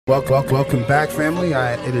Welcome back, family.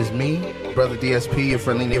 It is me, Brother DSP, your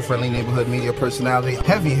friendly neighborhood media personality.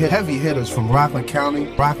 Heavy hitters from Rockland County.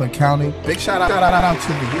 Big shout out to the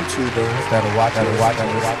YouTubers that are watching.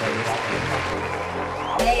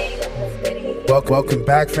 Welcome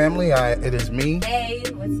back, family. It is me.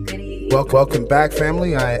 Welcome back,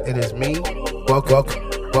 family. It is me. Welcome.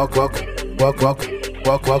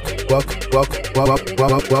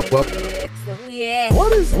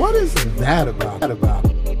 What is that about?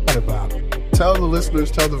 Tell the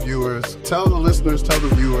listeners, tell the viewers. Of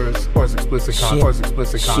course, explicit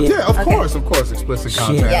content. Yeah, of course, explicit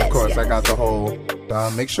content. Yes, of course, yes. I got the whole.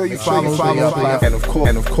 Make sure you follow the platform.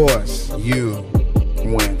 And of course, you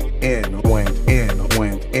went in.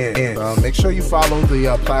 Make sure you follow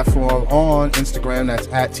the platform on Instagram. That's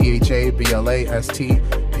at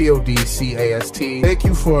THABLASTPODCAST. Thank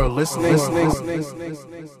you for listening.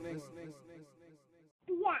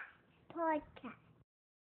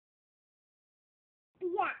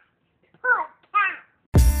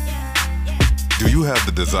 Do you have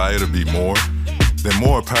the desire to be more? Then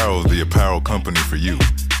More Apparel is the apparel company for you.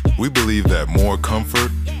 We believe that more comfort,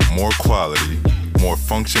 more quality, more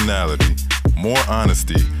functionality, more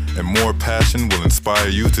honesty, and more passion will inspire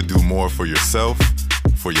you to do more for yourself,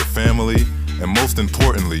 for your family, and most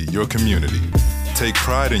importantly, your community. Take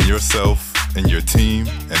pride in yourself, in your team,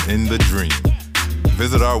 and in the dream.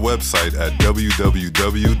 Visit our website at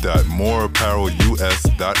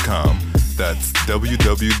www.moreapparelus.com. That's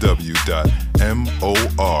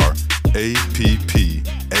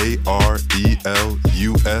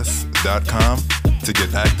www.moreapparelus.com to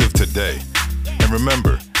get active today. And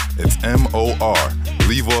remember, it's MOR.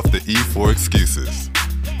 Leave off the E for excuses.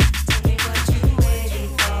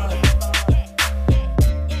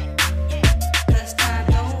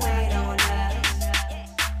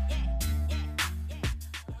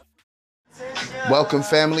 Welcome,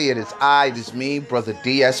 family. It is me, Brother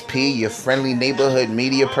DSP, your friendly neighborhood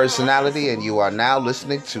media personality, and you are now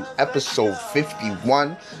listening to episode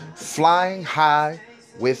 51, Flying High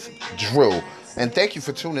with Drew. And thank you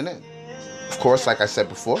for tuning in. Of course, like I said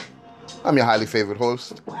before, I'm your highly favored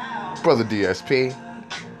host, Brother DSP.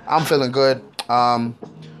 I'm feeling good.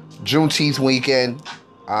 Juneteenth weekend.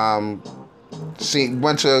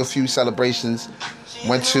 Went to a few celebrations.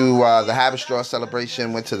 Went to the Haverstraw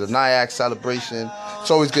celebration, went to the Nyack celebration. It's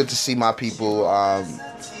always good to see my people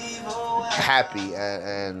happy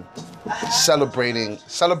and celebrating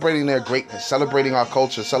their greatness, celebrating our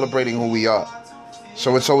culture, celebrating who we are.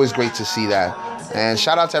 So it's always great to see that. And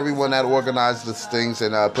shout out to everyone that organized these things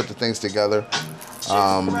and put the things together.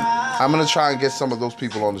 I'm going to try and get some of those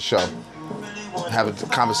people on the show, have a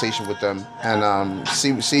conversation with them, and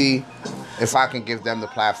see if I can give them the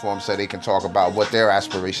platform so they can talk about what their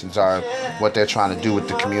aspirations are, what they're trying to do with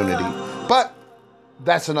the community. But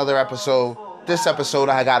that's another episode. This episode,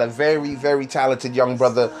 I got a very, very talented young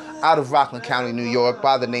brother out of Rockland County, New York,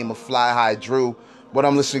 by the name of Fly High Drew. What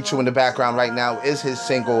I'm listening to in the background right now is his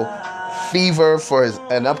single, Fever, for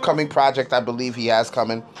an upcoming project I believe he has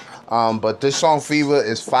coming. But this song, Fever,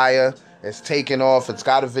 is fire. It's taken off. It's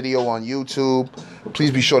got a video on YouTube. Please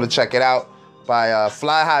be sure to check it out by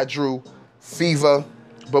Fly High Drew, Fever.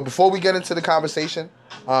 But before we get into the conversation,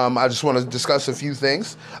 I just want to discuss a few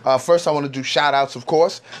things. First, I want to do shout-outs, of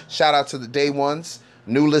course. Shout-out to the day ones,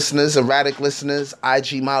 new listeners, erratic listeners,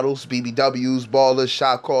 IG models, BBWs, ballers,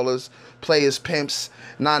 shot callers, players, pimps,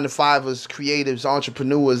 9-to-5ers, creatives,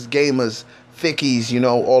 entrepreneurs, gamers, thickies,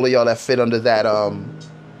 all of y'all that fit under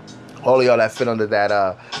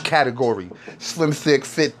that category. Slim, thick,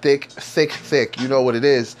 fit, thick, thick. You know what it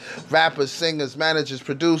is. Rappers, singers, managers,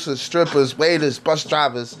 producers, strippers, waiters, bus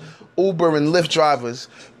drivers, Uber and Lyft drivers,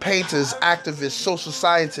 painters, activists, social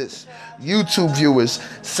scientists, YouTube viewers,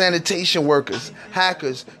 sanitation workers,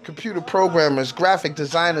 hackers, computer programmers, graphic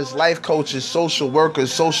designers, life coaches, social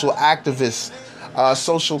workers, social activists,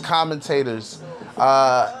 social commentators,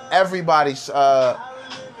 everybody's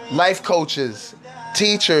life coaches,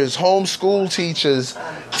 teachers, homeschool teachers,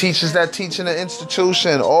 teachers that teach in an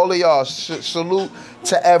institution, all of y'all, salute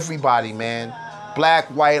to everybody, man. Black,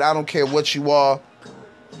 white, I don't care what you are.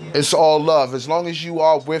 It's all love. As long as you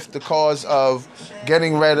are with the cause of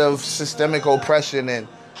getting rid of systemic oppression and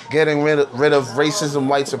getting rid of racism,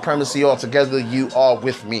 white supremacy altogether, you are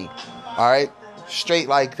with me. All right? Straight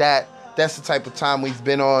like that. That's the type of time we've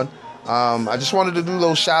been on. I just wanted to do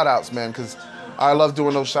those shout-outs, man, because I love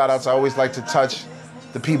doing those shout-outs. I always like to touch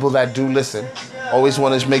the people that do listen. Always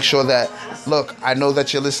want to make sure that, look, I know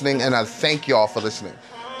that you're listening, and I thank y'all for listening.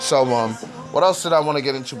 So, what else did I want to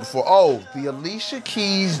get into before? Oh, the Alicia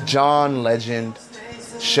Keys John Legend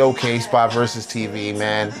showcase by Versus TV,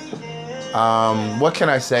 man. What can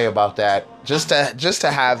I say about that? Just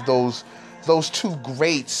to have those two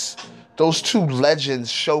greats, those two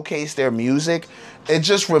legends showcase their music, it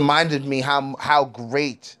just reminded me how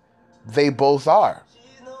great they both are.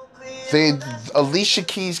 Alicia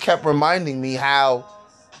Keys kept reminding me how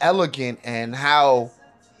elegant and how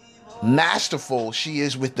masterful she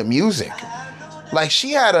is with the music. Like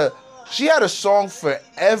she had a song for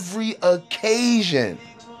every occasion.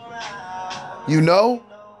 You know?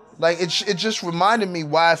 Like, it just reminded me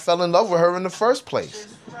why I fell in love with her in the first place.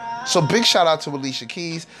 So big shout out to Alicia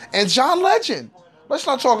Keys. And John Legend. Let's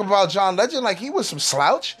not talk about John Legend like he was some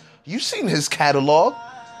slouch. You've seen his catalog.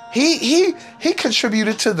 He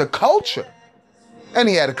contributed to the culture. And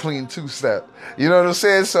he had a clean two-step. You know what I'm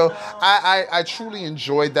saying? So I truly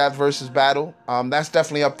enjoyed that versus battle. That's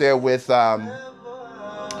definitely up there with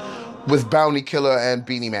Bounty Killer and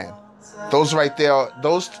Beanie Man. Those right there,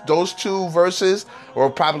 those two verses were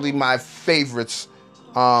probably my favorites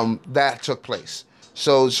that took place.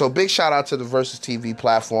 So big shout out to the Versus TV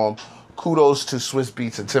platform. Kudos to Swiss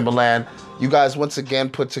Beats and Timbaland. You guys once again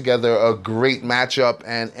put together a great matchup.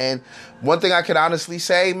 And one thing I could honestly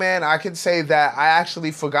say, man, I can say that I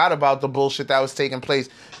actually forgot about the bullshit that was taking place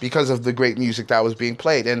because of the great music that was being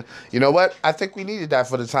played. And you know what? I think we needed that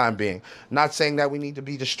for the time being. Not saying that we need to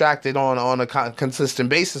be distracted on a consistent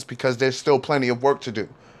basis because there's still plenty of work to do.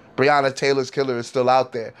 Breonna Taylor's killer is still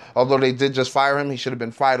out there. Although they did just fire him, he should have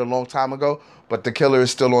been fired a long time ago. But the killer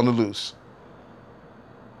is still on the loose.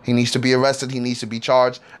 He needs to be arrested. He needs to be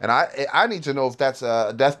charged. And I need to know if that's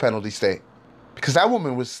a death penalty state. Because that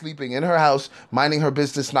woman was sleeping in her house, minding her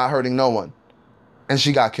business, not hurting no one. And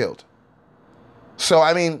she got killed. So,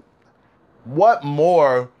 I mean, what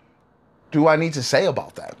more do I need to say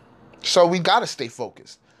about that? So we got to stay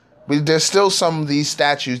focused. There's still some of these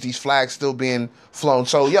statues, these flags still being flown.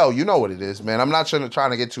 So, yo, you know what it is, man. I'm not trying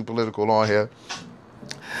to get too political on here.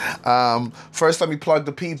 First, let me plug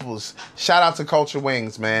the peoples. Shout out to Culture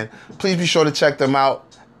Wings, man. Please be sure to check them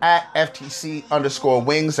out at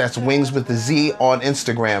FTC_wings. That's wings with the Z on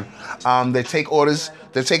Instagram. They take orders.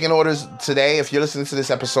 They're taking orders today. If you're listening to this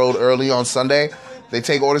episode early on Sunday, they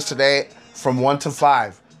take orders today from 1 to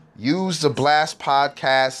 5. Use the Blast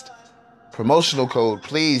Podcast promotional code.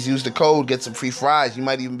 Please use the code. Get some free fries. You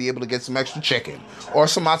might even be able to get some extra chicken or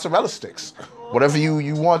some mozzarella sticks. Whatever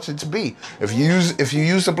you want it to be. If you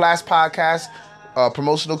use the Blast Podcast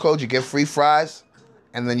promotional code, you get free fries,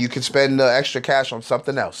 and then you can spend the extra cash on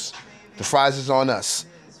something else. The fries is on us.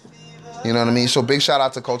 You know what I mean? So big shout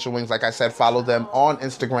out to Culture Wings. Like I said, follow them on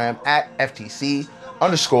Instagram at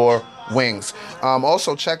FTC_wings.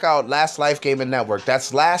 Also check out Last Life Gaming Network.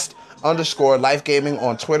 That's Last_Life Gaming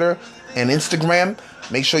on Twitter and Instagram.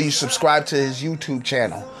 Make sure you subscribe to his YouTube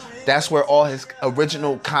channel. That's where all his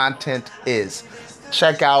original content is.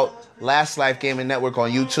 Check out Last Life Gaming Network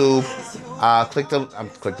on YouTube. Click the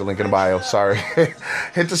link in the bio. Sorry.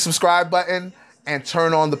 Hit the subscribe button and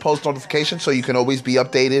turn on the post notification so you can always be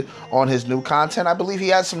updated on his new content. I believe he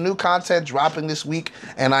has some new content dropping this week,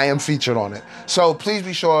 and I am featured on it. So please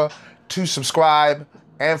be sure to subscribe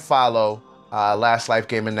and follow Last Life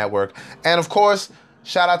Gaming Network. And of course,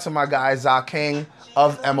 shout out to my guy Za King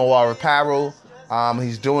of MOR Apparel.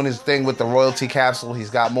 He's doing his thing with the royalty capsule. He's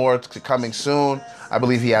got more coming soon. I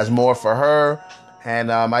believe he has more for her.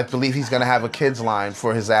 And I believe he's going to have a kids line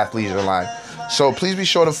for his athleisure line. So please be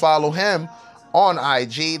sure to follow him on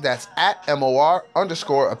IG. That's at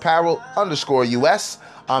MOR_apparel_US.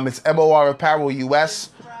 It's MOR Apparel US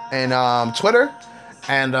and Twitter.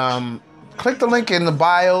 And click the link in the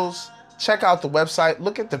bios. Check out the website.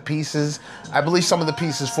 Look at the pieces. I believe some of the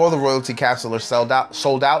pieces for the royalty capsule are sold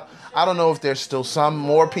out. I don't know if there's still some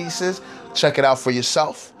more pieces. Check it out for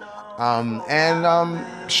yourself.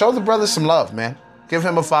 And show the brother some love, man. Give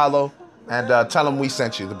him a follow and tell him we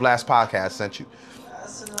sent you. The Blast Podcast sent you.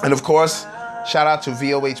 And of course, shout out to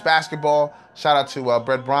VOH Basketball. Shout out to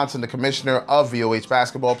Brett Bronson, the commissioner of VOH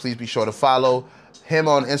Basketball. Please be sure to follow him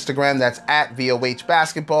on Instagram. That's at VOH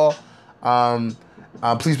Basketball.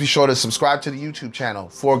 Please be sure to subscribe to the YouTube channel.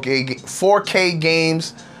 4K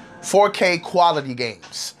games, 4K quality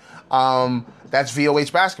games. That's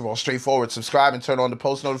VOH Basketball. Straightforward. Subscribe and turn on the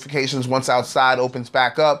post notifications. Once Outside opens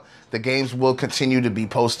back up, the games will continue to be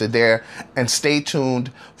posted there. And stay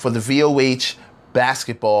tuned for the VOH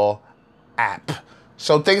Basketball app.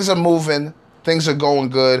 So things are moving. Things are going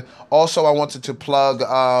good. Also, I wanted to plug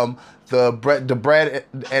the Bread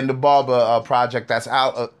and the Barber project that's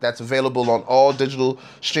out. That's available on all digital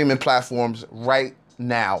streaming platforms right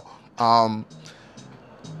now.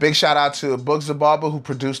 Big shout out to Bugs the Barber who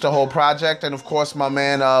produced the whole project. And of course, my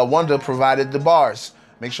man Wonder provided the bars.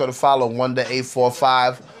 Make sure to follow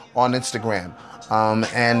Wonder845 on Instagram.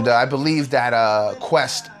 And I believe that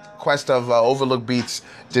Quest of Overlook Beats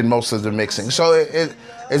did most of the mixing. So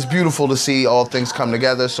it's beautiful to see all things come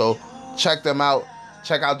together. So check them out.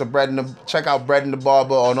 Check out Bread and the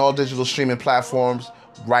Barber on all digital streaming platforms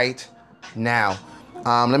right now.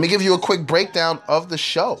 Let me give you a quick breakdown of the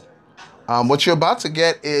show. What you're about to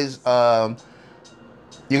get is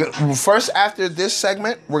first, after this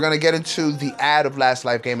segment, we're going to get into the ad of Last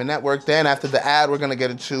Life Gaming Network. Then after the ad, we're going to get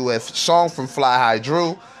into a song from Fly High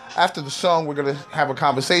Drew. After the song, we're going to have a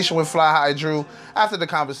conversation with Fly High Drew. After the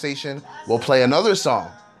conversation, we'll play another song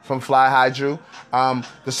from Fly High Drew.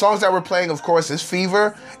 The songs that we're playing, of course, is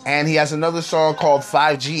Fever, and he has another song called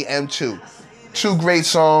 5G M2. Two great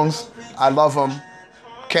songs. I love them.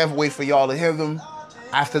 Can't wait for y'all to hear them.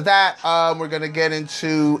 After that, we're going to get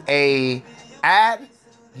into a ad.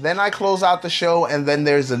 Then I close out the show, and then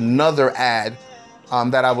there's another ad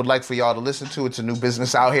that I would like for y'all to listen to. It's a new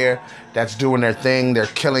business out here that's doing their thing. They're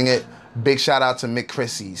killing it. Big shout out to Mick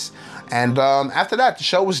Chrissy's. And after that, the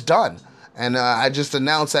show was done. And I just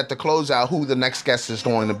announced at the closeout who the next guest is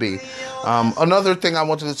going to be. Another thing I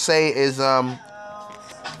wanted to say is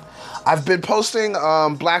I've been posting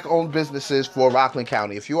black-owned businesses for Rockland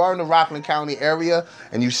County. If you are in the Rockland County area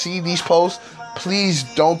and you see these posts, please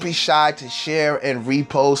don't be shy to share and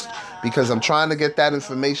repost, because I'm trying to get that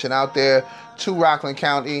information out there to Rockland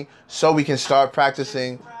County so we can start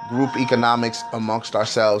practicing group economics amongst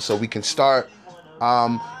ourselves, so we can start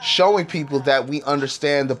showing people that we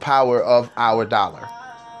understand the power of our dollar.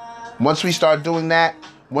 Once we start doing that,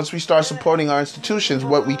 once we start supporting our institutions,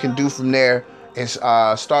 what we can do from there is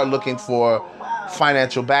start looking for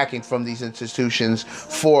financial backing from these institutions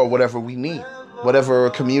for whatever we need, whatever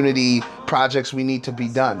community projects we need to be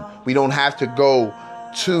done. We don't have to go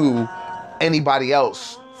to anybody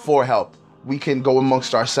else for help. We can go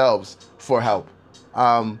amongst ourselves for help.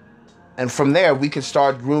 And from there, we can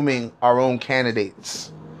start grooming our own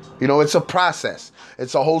candidates. You know, it's a process.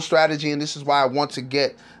 It's a whole strategy, and this is why I want to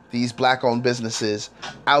get these black-owned businesses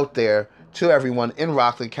out there to everyone in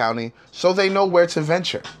Rockland County so they know where to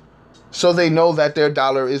venture. So they know that their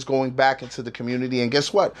dollar is going back into the community. And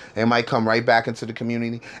guess what? It might come right back into the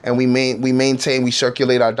community. And we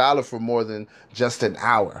circulate our dollar for more than just an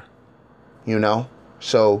hour. You know?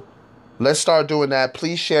 So let's start doing that.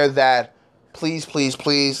 Please share that. Please, please,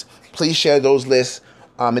 please. Please share those lists.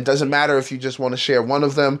 It doesn't matter if you just want to share one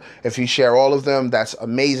of them. If you share all of them, that's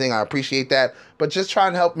amazing. I appreciate that. But just try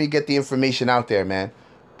and help me get the information out there, man.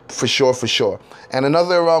 For sure, for sure. And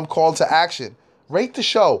another call to action. Rate the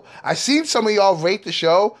show. I seen some of y'all rate the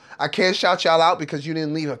show. I can't shout y'all out because you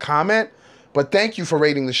didn't leave a comment. But thank you for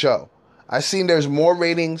rating the show. I seen there's more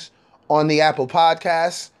ratings on the Apple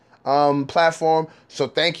Podcasts platform. So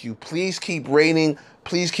thank you. Please keep rating.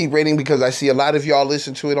 Please keep rating, because I see a lot of y'all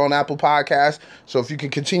listen to it on Apple Podcasts. So if you can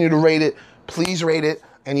continue to rate it, please rate it.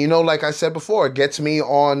 And you know, like I said before, it gets me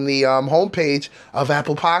on the homepage of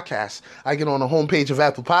Apple Podcasts. I get on the homepage of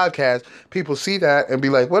Apple Podcasts. People see that and be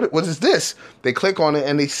like, what is this? They click on it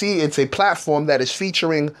and they see it's a platform that is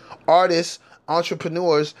featuring artists,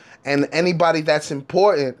 entrepreneurs, and anybody that's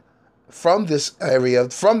important from this area,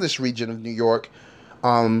 from this region of New York.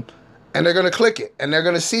 And they're going to click it. And they're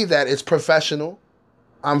going to see that it's professional.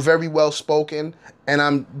 I'm very well spoken. And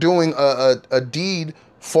I'm doing a deed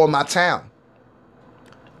for my town.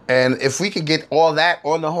 And if we could get all that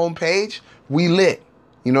on the homepage, we lit.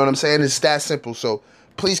 You know what I'm saying? It's that simple. So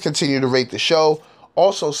please continue to rate the show.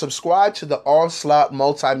 Also, subscribe to the Onslaught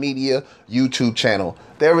Multimedia YouTube channel.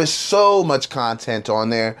 There is so much content on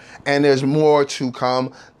there, and there's more to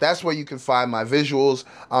come. That's where you can find my visuals.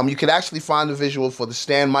 You can actually find the visual for the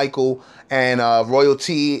Stan Michael and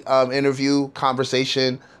Royalty interview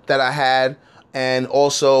conversation that I had, and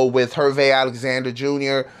also with Hervé Alexander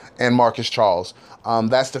Jr. and Marcus Charles.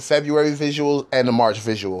 That's the February visual and the March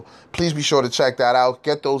visual. Please be sure to check that out.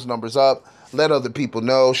 Get those numbers up. Let other people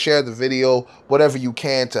know. Share the video. Whatever you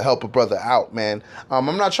can to help a brother out, man.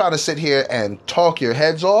 I'm not trying to sit here and talk your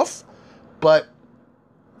heads off, but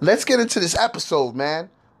let's get into this episode, man.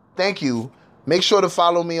 Thank you. Make sure to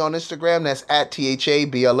follow me on Instagram. That's at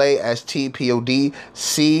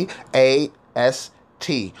THABLASTPODCAST.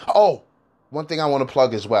 Oh, one thing I want to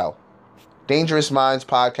plug as well. Dangerous Minds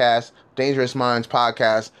Podcast. Dangerous Minds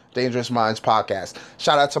Podcast. Dangerous Minds Podcast.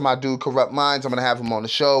 Shout out to my dude, Corrupt Minds. I'm going to have him on the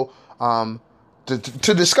show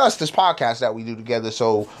to discuss this podcast that we do together,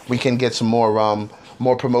 so we can get some more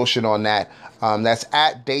promotion on that. That's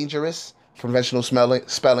at Dangerous, conventional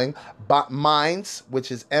spelling, Minds,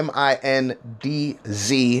 which is MINDZ,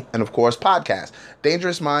 and of course, podcast.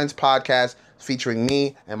 Dangerous Minds Podcast, featuring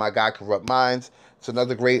me and my guy, Corrupt Minds. It's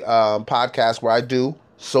another great podcast where I do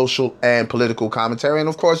social and political commentary, and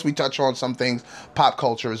of course we touch on some things pop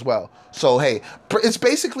culture as well. So hey, it's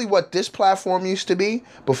basically what this platform used to be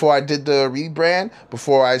before I did the rebrand,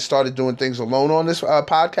 before I started doing things alone on this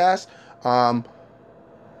podcast. Now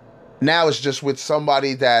it's just with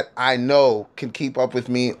somebody that I know can keep up with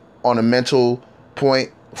me on a mental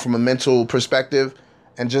point, from a mental perspective,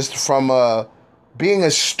 and just from being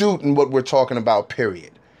astute in what we're talking about,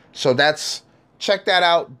 period. So check that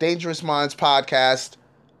out, Dangerous Minds Podcast.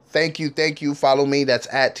 Thank you. Follow me. That's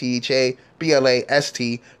at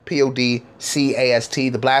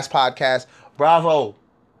THABLASTPODCAST, the Blast Podcast. Bravo.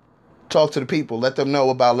 Talk to the people. Let them know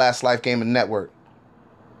about Last Life Gaming Network.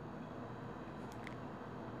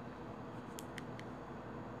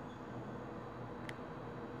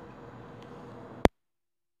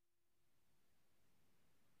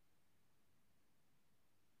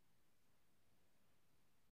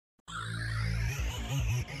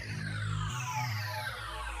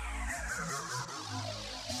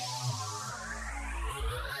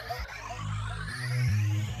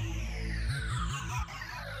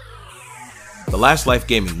 The Last Life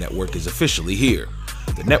Gaming Network is officially here.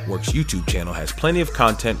 The network's YouTube channel has plenty of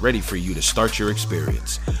content ready for you to start your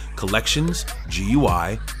experience. Collections,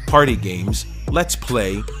 GUI, party games, Let's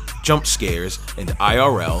Play, jump scares, and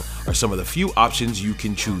IRL are some of the few options you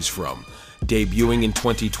can choose from. Debuting in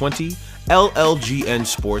 2020, LLGN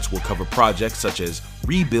Sports will cover projects such as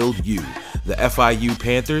Rebuild U, the FIU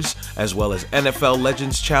Panthers, as well as NFL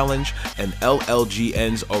Legends Challenge and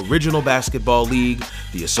LLGN's Original Basketball League,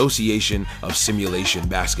 the Association of Simulation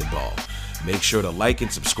Basketball. Make sure to like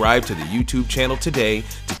and subscribe to the YouTube channel today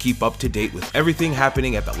to keep up to date with everything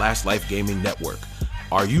happening at the Last Life Gaming Network.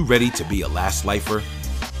 Are you ready to be a Last Lifer?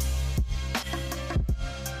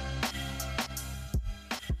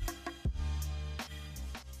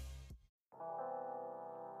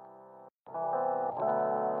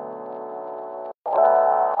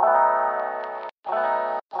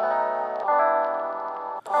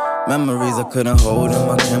 Memories I couldn't hold in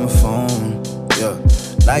my camera phone. Yeah,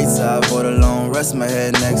 nights I avoid alone. Rest my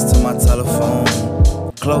head next to my telephone.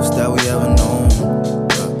 Close that we ever known.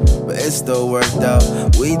 Yeah, but it still worked out.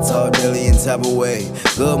 We talk daily and tap away.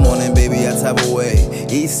 Good morning, baby, I tap away.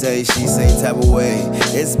 He say, she say, tap away.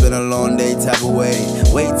 It's been a long day, tap away.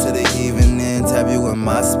 Wait till the evening, tap you in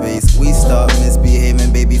my space. We start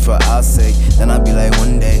misbehaving, baby, for our sake. Then I'll be like,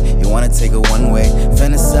 one day, you wanna take a one-way.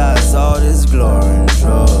 Fantasize all this glory and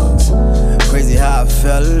drugs. Crazy how I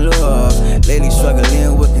fell in love. Lately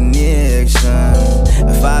struggling with connection.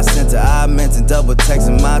 If I sent her, I meant to double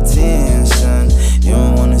texting my attention. You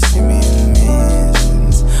don't wanna see me in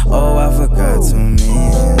mentions. Oh, I forgot to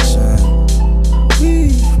mention.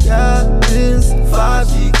 We got this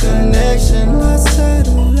 5G connection. My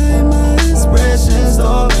satellite, my expressions,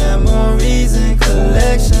 all memories in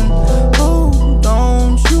collection. Oh,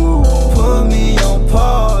 don't you put me on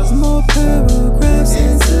pause. More paragraphs,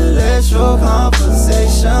 intellectual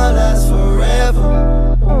conversation lasts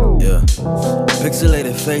forever. Yeah,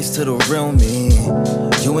 pixelated face to the real me.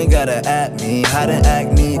 You ain't gotta at me, how to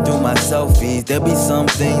act me through my selfies. There'll be some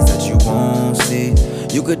things that you won't see.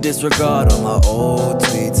 You could disregard all my old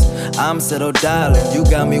tweets. I'm settled, darling, you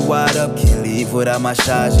got me wide up. Can't leave without my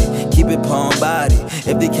shaji. Keep it palm body.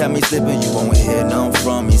 If they catch me slipping, you won't hear none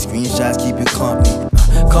from me. Screenshots keep you company.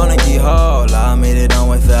 Carnegie Hall, I made it on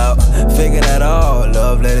without. Figure that all,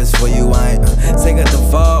 love letters for you, I ain't take a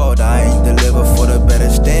default. I ain't deliver for the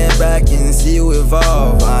better. Stand back and see you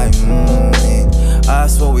evolve. I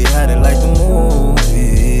swear we had it like the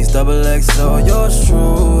movies. Double XO, yours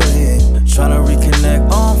truly. Tryna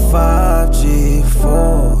reconnect on 5G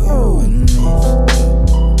for you and me.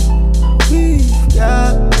 We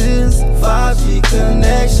got this 5G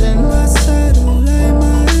connection. My satellite,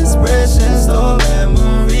 my expressions, all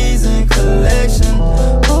memories in collection.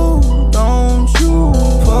 Oh, don't you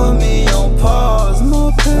put me on pause.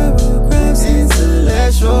 More paragraphs,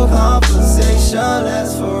 intellectual conversation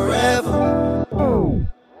lasts forever.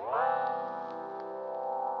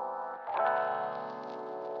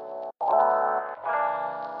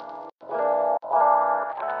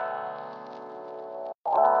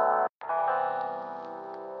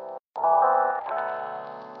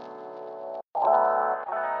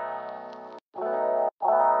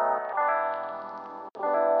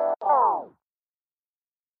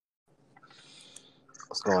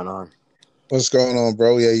 What's going on? What's going on,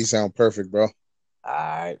 bro? Yeah, you sound perfect, bro.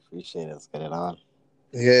 Alright, appreciate it. Let's get it on.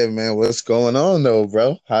 Yeah, man. What's going on, though,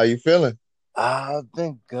 bro? How you feeling? I've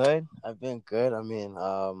been good. I mean,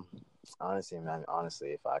 honestly, man,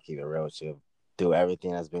 if I keep it real with you, through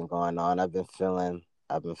everything that's been going on, I've been feeling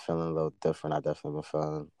a little different. I've definitely been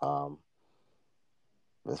feeling,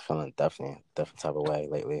 been feeling definitely different type of way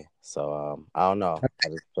lately. So I don't know. I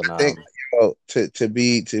just been I think, to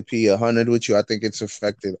be 100 with you, I think it's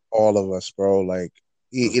affected all of us, bro. Like,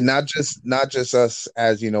 not just us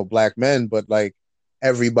as black men, but like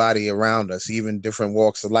everybody around us, even different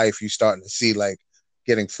walks of life. You starting to see like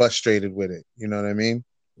getting frustrated with it. You know what I mean?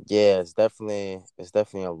 yeah, it's definitely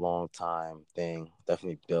a long time thing.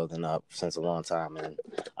 Definitely building up since a long time, and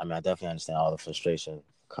I mean I definitely understand all the frustration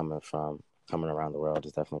coming around the world.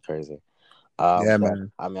 It's definitely crazy. Yeah, But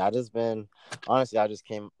man. I mean, I just been honestly, I just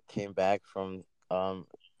came back from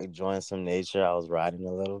enjoying some nature. I was riding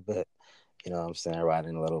a little bit, you know what I'm saying,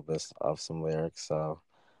 writing a little bit of some lyrics. So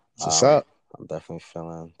What's um, up? I'm definitely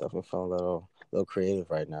feeling a little creative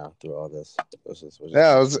right now through all this, which is Yeah,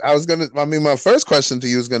 I good. was I was gonna I mean my first question to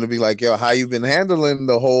you is gonna be like, yo, how you been handling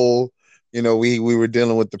the whole, we were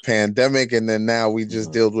dealing with the pandemic and then now we just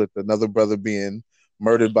Mhm. dealt with another brother being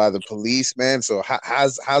murdered by the police, man. So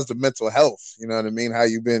how's the mental health? You know what I mean? How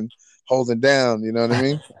you been holding down, you know what I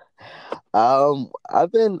mean?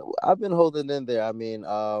 I've been holding in there. I mean,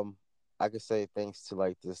 I could say thanks to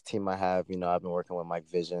like this team I have. You know, I've been working with Mike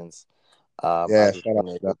Visions. I Yeah, just shout out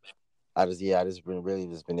been to that. able, I just been really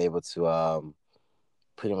just been able to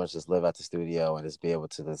pretty much just live at the studio and just be able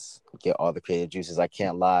to just get all the creative juices. I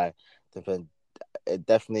can't lie, the it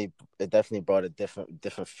definitely brought a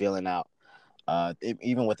different feeling out.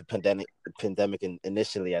 Even with the pandemic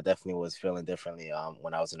initially, I definitely was feeling differently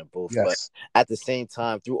when I was in the booth. But Yes. at the same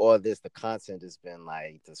time, through all this, the content has been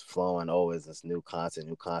like just flowing. Always this new content,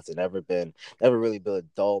 new content. Never really been a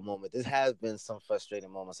dull moment. There has been some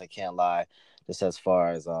frustrating moments. I can't lie. Just as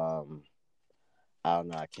far as I don't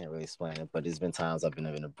know. I can't really explain it, but there's been times I've been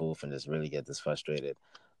in the booth and just really get this frustrated.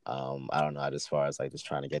 I don't know. As far as like just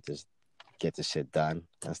trying to get this shit done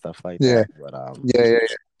and stuff like Yeah. that. But Yeah, yeah, yeah.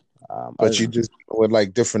 other But you than just with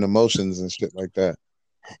like different emotions and shit like that.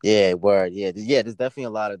 yeah, word, yeah. There's definitely a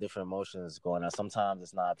lot of different emotions going on. Sometimes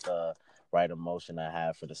it's not the right emotion I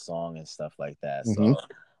have for the song and stuff like that. Hmm. So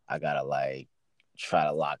I gotta like try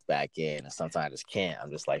to lock back in, and sometimes I just can't.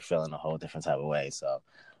 I'm just like feeling a whole different type of way. So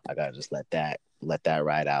I gotta just let that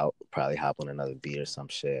ride out. Probably hop on another beat or some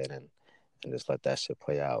shit, and just let that shit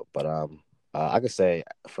play out. But I could say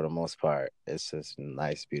for the most part, it's just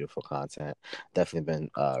nice, beautiful content. Definitely been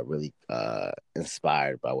really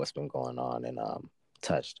inspired by what's been going on and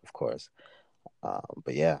touched, of course.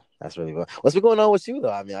 But yeah, that's really good. What's been going on with you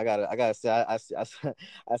though? I mean, I gotta say,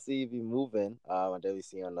 I see you be moving. I definitely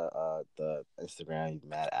see on the Instagram you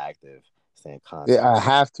mad active, saying Yeah, content. I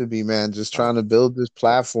have to be, man. Just Um, trying to build this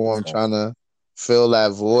platform, trying to fill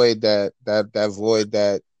that void that void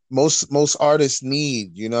that most artists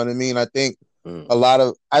need. You know what I mean? I think mm, a lot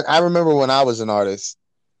of I remember when I was an artist,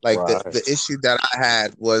 like the right. issue that I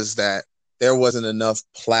had was that there wasn't enough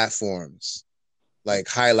platforms like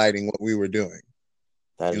highlighting what we were doing.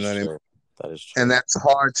 That You is know what I mean? true. That is And true. that's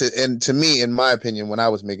hard and to me, in my opinion, when I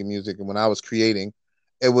was making music and when I was creating,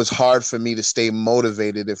 it was hard for me to stay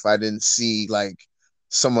motivated if I didn't see like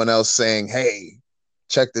someone else saying, hey,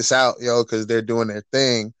 check this out, yo, because they're doing their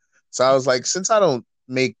thing. So I was like, since I don't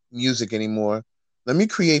make music anymore, let me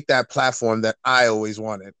create that platform that I always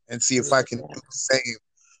wanted and see if I can do Yeah. the same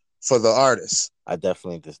for the artists. I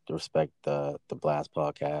definitely just respect the Blast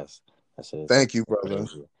podcast. That shit is Thank you, definitely brother.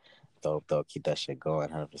 crazy. Dope. Keep that shit going,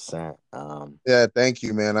 100%. Yeah, thank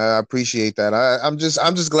you, man. I appreciate that. I'm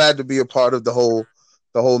just glad to be a part of the whole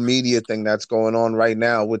media thing that's going on right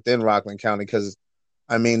now within Rockland County because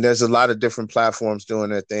I mean there's a lot of different platforms doing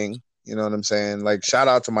their thing. You know what I'm saying? Like shout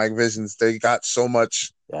out to Mike Visions. They got so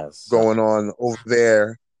much Yes. going on over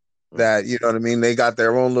there Mhm. that you know what I mean. They got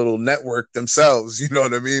their own little network themselves. You know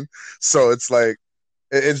what I mean? So it's like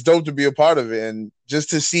it's dope to be a part of it and just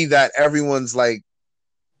to see that everyone's like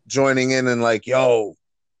joining in and like yo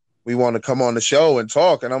we want to come on the show and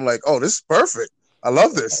talk. And I'm like, oh, this is perfect. I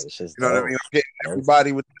love this. It's just You know what I mean? dope. I'm getting Dope.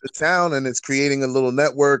 everybody within the town and it's creating a little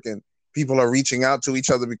network and people are reaching out to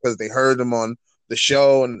each other because they heard them on the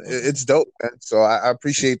show and Mhm. it's dope, man. So I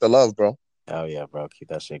appreciate the love, bro. Oh yeah, bro. Keep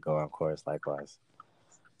that shit going, of course. Likewise.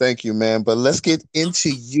 Thank you, man. But let's get into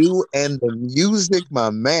you and the music, my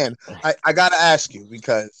man. I gotta ask you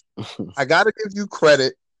because I gotta give you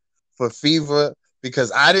credit for Fever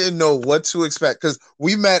because I didn't know what to expect because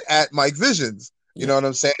we met at Mike Visions, you Yeah. know what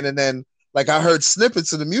I'm saying? And then like I heard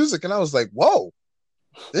snippets of the music and I was like, whoa,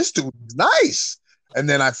 this dude is nice. And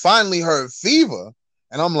then I finally heard Fever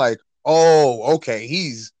and I'm like, oh, okay,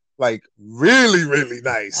 he's like really, really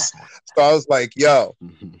nice. So I was like, yo,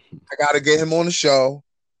 I gotta get him on the show.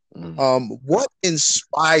 Mm. What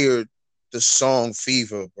inspired the song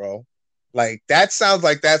Fever, bro? Like that sounds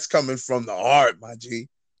like that's coming from the heart, my G.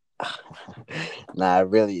 Nah, it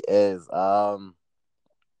really is. I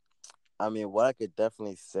mean, what I could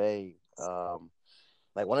definitely say,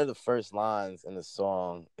 like one of the first lines in the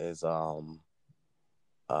song is uh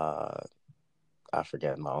I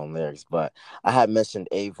forget my own lyrics, but I had mentioned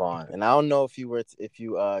Avon, and I don't know if you were if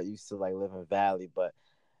you used to like live in Valley, but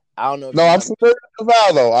I don't know if No, you I'm remember. familiar with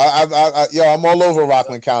Val though. Yo, I'm all over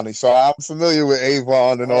Rockland County, so I'm familiar with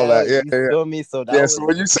Avon and all Hell, that. Yeah, you yeah, feel me? So that yeah. So was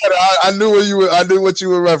when you said it, I knew what you were. I knew what you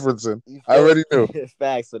were referencing. you I feel already knew.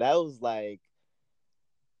 facts. So that was like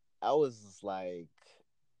I was just like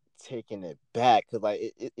taking it back because like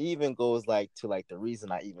it even goes like to like the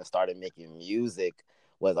reason I even started making music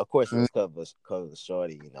was of course it Mm. was because of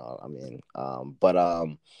Shorty, you know. I mean, but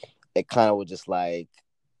it kind of was just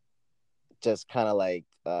kind of like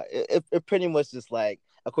it pretty much just like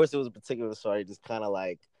of course it was a particular Shorty just kind of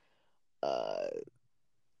like uh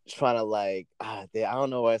trying to like I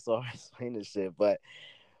don't know why it's so hard to explain this shit, but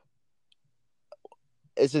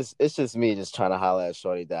it's just me just trying to holler at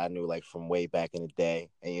Shorty that I knew like from way back in the day,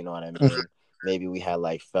 and you know what I Mhm. mean. Maybe we had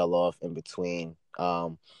like fell off in between,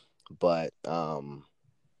 but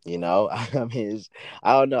you know, I mean,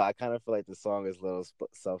 I don't know. I kind of feel like the song is a little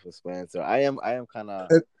self-explanatory. I am kind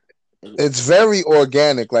of. It's very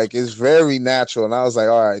organic, like it's very natural. And I was like,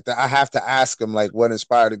 all right, I have to ask him like what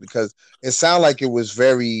inspired it because it sounded like it was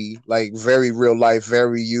very real life,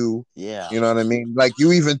 very you. Yeah. You know what I mean? Like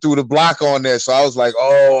you even threw the block on there, so I was like,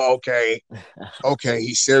 oh, okay, okay,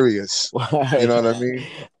 he's serious. You know what I mean?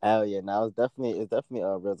 Hell yeah! Now it's definitely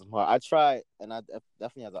a rhythm hard. I try, and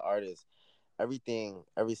definitely as an artist, every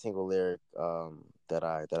single lyric that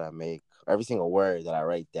I make, every single word that I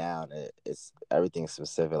write down, it's everything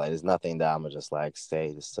specific. Like there's nothing that I'm gonna just like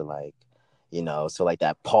say just to like, you know, so like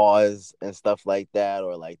that pause and stuff like that,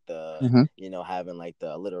 or like the Mm-hmm. having like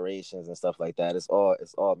the alliterations and stuff like that. It's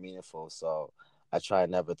all meaningful. So I try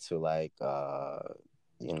never to like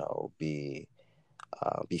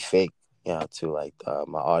be fake, to like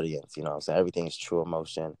my audience. You know what I'm saying? Everything is true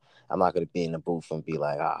emotion. I'm not gonna be in the booth and be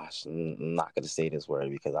like, I'm not gonna say this word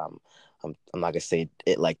because I'm not gonna say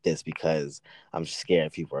it like this because I'm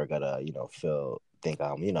scared people are gonna, think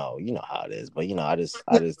I'm, you know how it is. But I just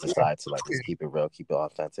decide to like just keep it real, keep it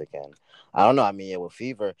authentic, and I don't know. I mean, yeah, with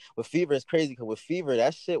Fever, it's crazy because with Fever,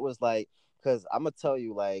 that shit was like, because I'm gonna tell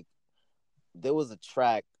you, like, there was a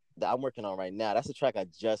track that I'm working on right now. That's a track I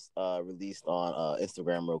just released on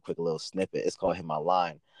Instagram real quick, a little snippet. It's called Hit My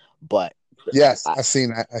Line. But Yes, I, I seen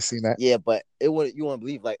that. I seen that. yeah, but it would you wouldn't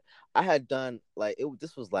believe, like, I had done like it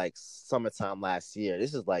this was like summertime last year.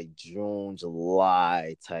 This is like June,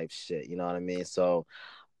 July type shit. You know what I mean? So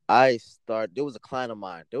there was a client of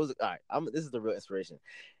mine. All right, this is the real inspiration.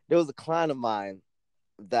 There was a client of mine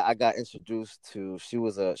that I got introduced to. She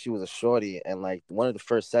was a shorty, and like one of the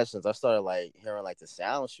first sessions, I started like hearing like the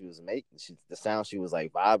sound she was making, the sound she was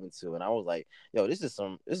like vibing to, and I was like, "Yo, this is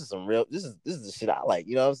some real, this is the shit I like."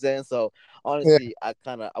 You know what I'm saying? So Yeah. honestly, I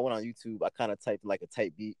went on YouTube, I kind of typed like a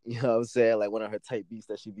type beat. You know what I'm saying? Like one of her type beats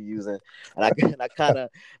that she be using, and I and I kind of,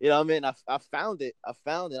 you know what I mean? I found it.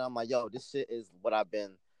 I'm like, "Yo, this shit is what I've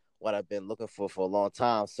been looking for a long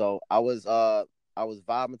time." So I was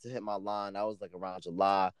vibing to Hit My Line. I was like around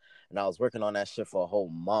July, and I was working on that shit for a whole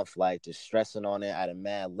month, like just stressing on it, adding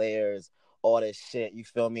mad layers, all this shit. You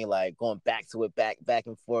feel me? Like going back to it, back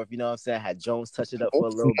and forth. You know what I'm saying? I had Jones touch it up for a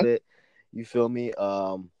little bit. You feel me?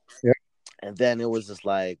 Yeah. And then it was just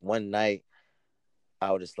like one night,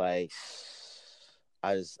 I was just like,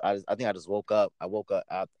 I think I just woke up. I woke up.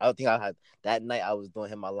 I think I had that night. I was doing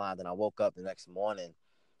Hit My Line. Then I woke up the next morning.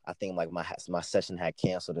 I think like my session had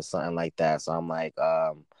canceled or something like that. So I'm like,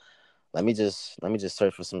 let me just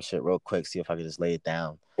search for some shit real quick, see if I can just lay it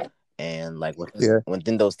down. And like Yeah.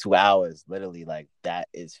 within those 2 hours, literally like that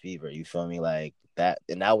is Fever. You feel me? Like that,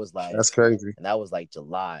 and That's crazy. that was like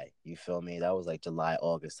July. You feel me? That was like July,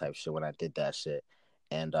 August type shit when I did that shit.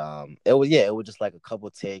 And it was just like a couple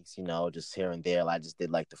takes, just here and there. Like, I just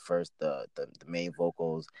did like the first the main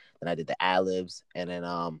vocals, then I did the ad libs, and then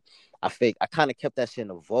I kind of kept that shit in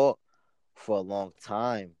the vault for a long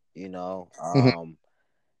time, Mhm.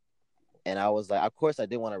 and I was like, of course, I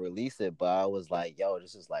didn't want to release it, but I was like, yo,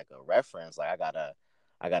 this is like a reference. Like, I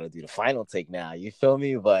gotta do the final take now. You feel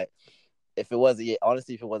me? But if it wasn't, yeah,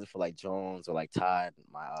 honestly, if it wasn't for like Jones or like Todd,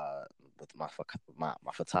 with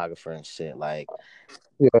my photographer and shit, like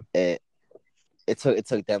Yeah. it. It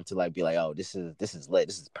took them to like be like, oh, this is lit,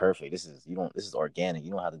 this is perfect, this is organic,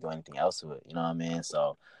 you don't have to do anything else to it, you know what I mean?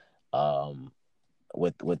 So, um,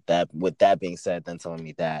 with that being said, then telling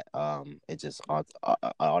me that it just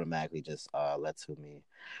automatically just led to me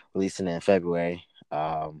releasing it in February.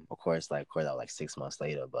 Of course that was like 6 months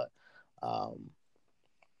later, but um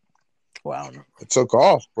Well, I don't know. It took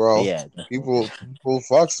off, bro. Yeah. People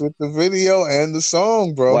fucks with the video and the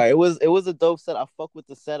song, bro. Well, it was a dope set. I fuck with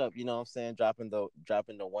the setup, you know what I'm saying? Dropping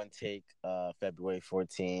the one take February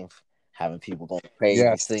 14th, having people going crazy,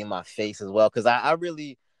 Yes. seeing my face as well.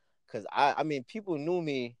 I mean, people knew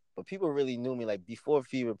me, but people really knew me like before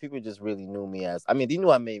Fever. People just really knew me as, I mean, they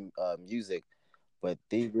knew I made music, but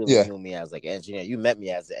they really knew me as like engineer. You met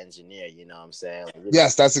me as an engineer, you know what I'm saying? Like,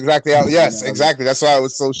 yes, that's exactly how. Yes, exactly. That's why I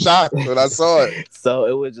was so shocked when I saw it. So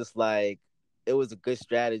it was just like, it was a good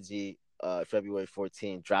strategy. February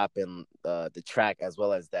 14th, dropping the track as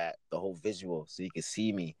well as the whole visual, so you could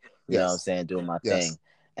see me. You know what I'm saying, doing my thing,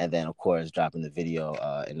 and then of course dropping the video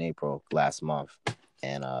in April last month,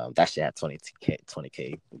 and that shit had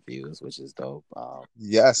 20k views, which is dope.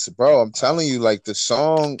 Yes, bro. I'm telling you, like the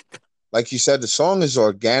song, like you said, the song is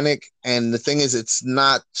organic, and the thing is, it's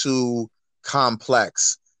not too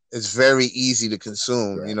complex. It's very easy to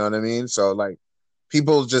consume. You know what I mean? So like,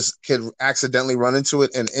 people just could accidentally run into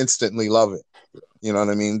it and instantly love it. You know what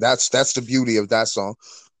I mean? That's the beauty of that song.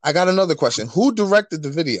 I got another question. Who directed the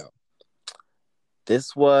video?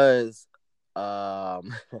 This was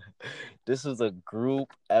this was a group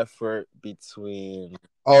effort between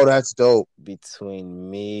that's dope. Between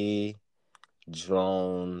me,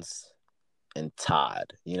 Drones, and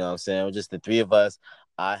Todd. You know what I'm saying? It was just the three of us.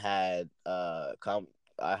 I had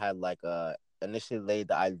initially laid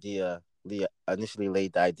the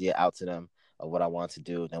idea out to them of what I wanted to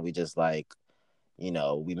do. Then we just like, you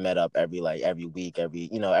know, we met up every week,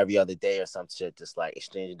 every other day or some shit, just like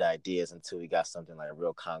exchanging the ideas until we got something like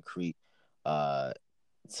real concrete to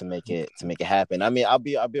make it happen. I mean, I'll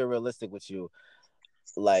be realistic with you.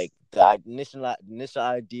 Like the initial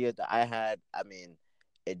idea that I had, I mean,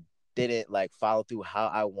 it didn't like follow through how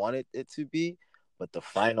I wanted it to be, but the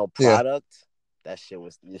final product, this shit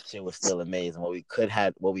was still amazing. What we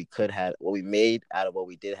made out of what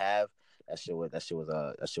we did have, that shit was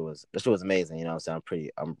amazing. You know what I'm saying?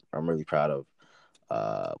 I'm really proud of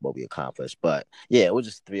what we accomplished. But yeah, it was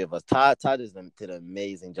just three of us. Todd did an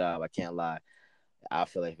amazing job. I can't lie. I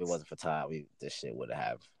feel like if it wasn't for Todd, this shit would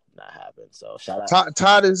have not happened. So shout out.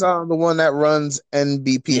 Todd is the one that runs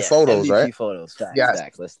NBP Photos, NBP right? Photos. Facts, yes.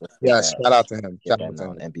 Facts. Let's shout out to him. Shout out to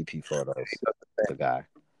him. NBP Photos, the guy.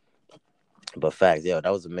 But facts, yo,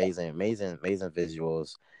 that was amazing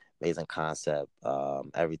visuals, amazing concept,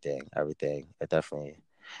 everything. It definitely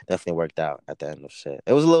worked out at the end of shit.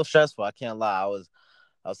 It was a little stressful. I can't lie. I was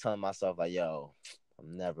telling myself like, yo,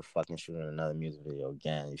 I'm never fucking shooting another music video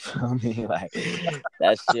again. You feel me? Like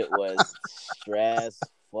that shit was stressful,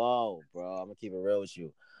 bro. I'm gonna keep it real with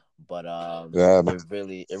you. But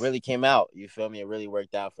it really came out. You feel me? It really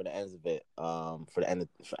worked out for the ends of it. At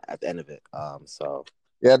the end of it. So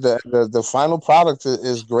yeah, the final product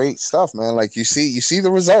is great stuff, man. Like you see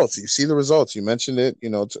the results. You mentioned it. You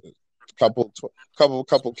know, couple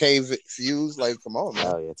K views. Like, come on, man.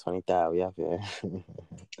 Oh yeah, 20,000. Yeah.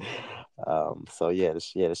 So yeah, the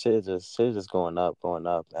shit is just going up, and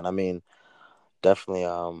I mean, definitely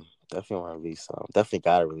want to release some. Definitely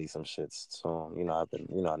gotta release some shit soon. You know,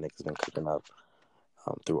 niggas been cooking up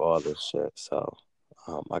through all this shit. So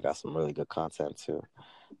I got some really good content to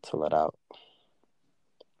let out.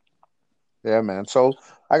 Yeah, man. So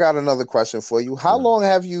I got another question for you. How long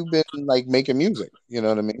have you been like making music? You know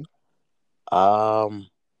what I mean?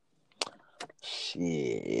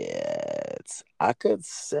 Shit. I could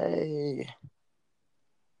say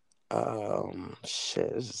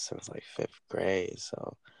shit, this is since like 5th grade,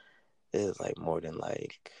 so this is like more than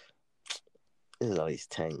like this is at least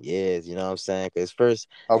 10 years, you know what I'm saying? Because first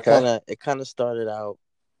it kind of started out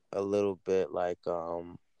a little bit like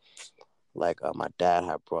my dad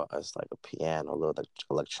had brought us like a piano, a little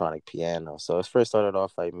electronic piano. So it first started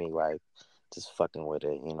off like me like just fucking with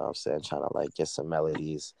it, you know what I'm saying, trying to like get some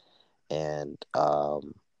melodies and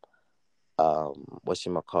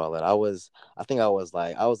whatchamacallit, I was in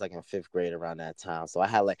 5th grade around that time. So I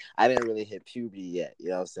didn't really hit puberty yet, you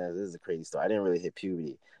know what I'm saying? This is a crazy story. I didn't really hit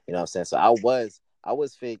puberty, you know what I'm saying? So I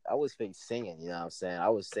was fake singing, you know what I'm saying? I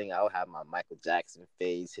was singing, I would have my Michael Jackson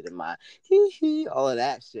face, hitting my hee all of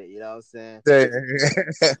that shit, you know what I'm saying?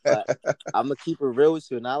 But I'm gonna keep it real with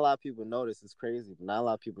you. Not a lot of people notice. It's crazy, but not a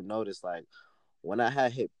lot of people notice. Like when I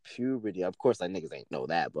had hit puberty, of course, like niggas ain't know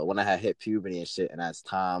that, but when I had hit puberty and shit, and as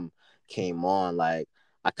time came on, like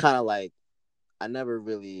I kind of like I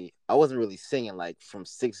wasn't really singing like from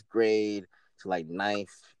 6th grade to like 9th,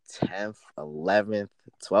 10th, 11th,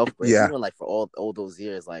 12th grade, even like for all those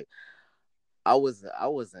years, like I wasn't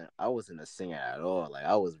a singer at all. Like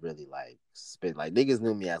I was really like spit. Like niggas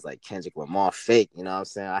knew me as like Kendrick Lamar fake, you know what I'm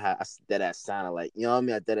saying? I dead ass sounded like, you know what I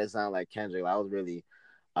mean? I dead ass sounded like Kendrick. Like, I was really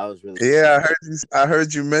I was really Yeah, surprised. I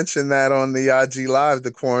heard you mention that on the IG Live,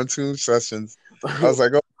 the quarantine sessions. I was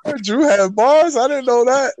like, oh, Drew had bars. I didn't know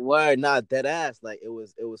that. Word, not dead ass. Like it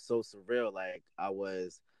was so surreal. Like I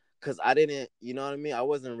was, cause I didn't, you know what I mean. I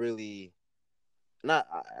wasn't really not.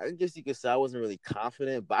 I guess you could say I wasn't really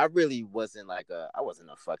confident, but I really wasn't like I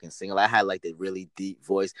wasn't a fucking singer. Like, I had like the really deep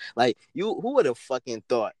voice. Like who would have fucking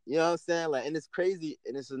thought? You know what I'm saying? Like, and it's crazy.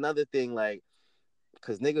 And it's another thing, like,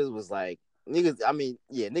 cause niggas was like. Niggas, I mean,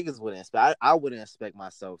 yeah, niggas wouldn't expect. I wouldn't expect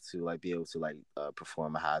myself to like be able to like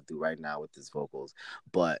perform how I do right now with these vocals,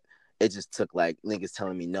 but it just took like niggas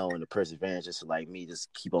telling me no and the perseverance just to like me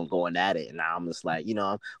just keep on going at it. And now I'm just like,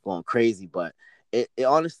 I'm going crazy. But it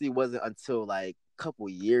honestly wasn't until like a couple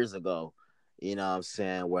years ago, you know what I'm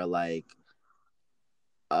saying, where like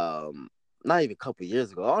um not even a couple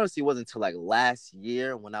years ago. Honestly, it wasn't until like last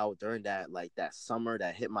year when I was during that like that summer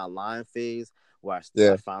that hit my line phase where I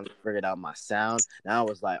Yeah. finally figured out my sound. Now I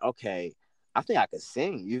was like, okay, I think I could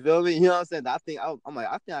sing. You feel me? You know what I'm saying? I'm like,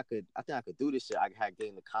 I think I could do this shit. I had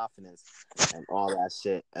gained the confidence and all that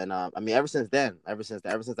shit. And I mean, ever since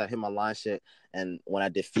I hit my line shit, and when I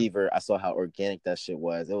did Fever, I saw how organic that shit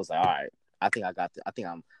was. It was like, all right, I think I got. I think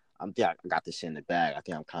I got this shit in the bag. I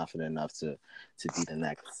think I'm confident enough to be the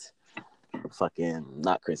next fucking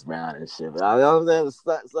not Chris Brown and shit. But I was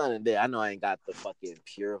something there. I know I ain't got the fucking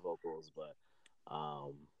pure vocals, but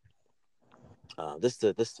this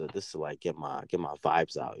to like get my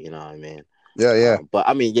vibes out. You know what I mean? Yeah, yeah. But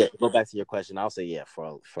I mean, yeah. Go back to your question. I'll say yeah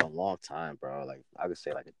for a long time, bro. Like I could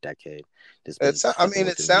say like a decade. It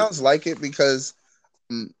sounds like it because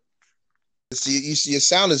your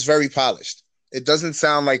sound is very polished. It doesn't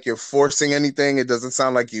sound like you're forcing anything. It doesn't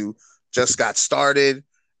sound like you just got started.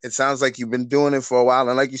 It sounds like you've been doing it for a while.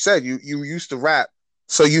 And like you said, you used to rap,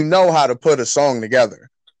 so you know how to put a song together.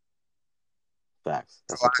 Facts.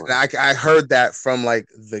 So I heard that from like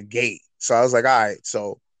the gate. So I was like, all right.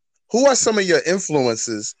 So who are some of your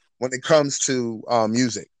influences when it comes to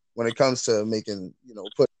music? When it comes to making,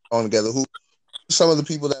 put it on together? Who are some of the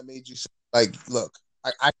people that made you like, look,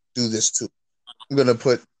 I can do this too. I'm gonna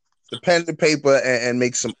put the pen to paper and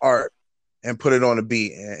make some art and put it on a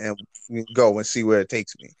beat and go and see where it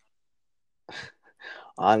takes me.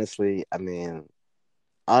 Honestly, I mean,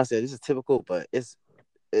 this is typical, but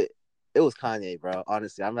it was Kanye, bro.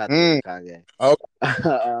 Honestly, I'm not Kanye.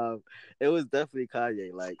 Okay. It was definitely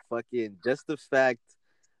Kanye. Like fucking just the fact,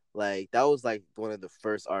 like that was like one of the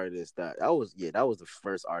first artists that was the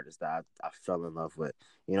first artist that I fell in love with.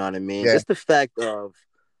 You know what I mean? Yeah. Just the fact of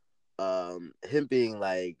him being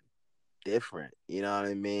like different. You know what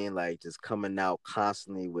I mean? Like just coming out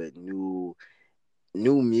constantly with new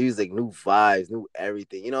music, new vibes, new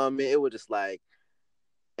everything. You know what I mean? It was just like,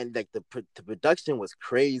 and like the production was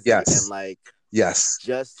crazy. Yes. And like yes,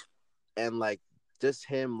 just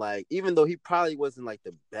him, like even though he probably wasn't like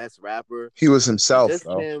the best rapper, he was himself. Just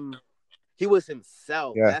though. him, he was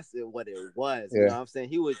himself. Yeah. That's what it was. Yeah. You know what I'm saying?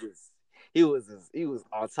 He was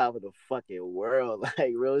on top of the fucking world,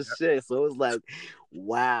 like real shit. So it was like,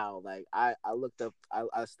 wow. Like I looked up,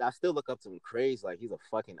 I still look up to him crazy. Like he's a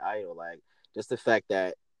fucking idol. Like just the fact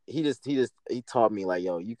that he taught me like,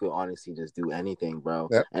 yo, you could honestly just do anything, bro.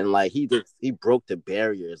 Yep. And like he broke the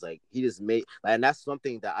barriers. Like he just made like, and that's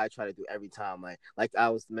something that I try to do every time. Like I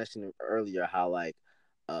was mentioning earlier how like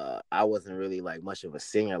I wasn't really like much of a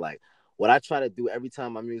singer. Like what I try to do every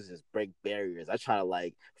time my music is break barriers. I try to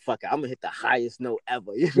like, fuck it, I'm gonna hit the highest note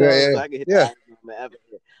ever. You know, so I can hit the highest note ever.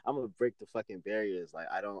 I'm gonna break the fucking barriers. Like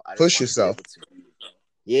I just push yourself.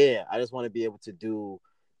 I just want to be able to do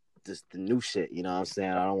just the new shit. You know what I'm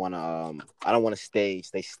saying? I don't want to stay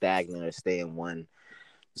stagnant or stay in one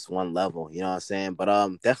level. You know what I'm saying? But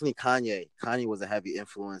definitely Kanye. Kanye was a heavy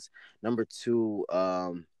influence. Number 2,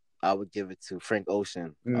 I would give it to Frank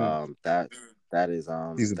Ocean. That is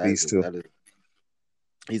he's a beast too.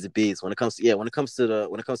 He's a beast when it comes to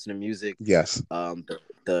the music. Yes.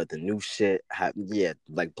 The new shit.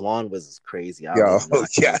 Like Blonde was crazy. Yes.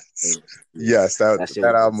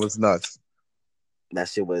 That album was nuts. That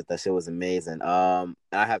shit was amazing. And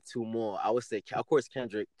I have 2 more. I would say, of course,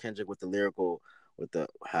 Kendrick with the lyrical, with the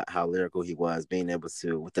how lyrical he was, being able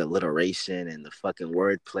to with the alliteration and the fucking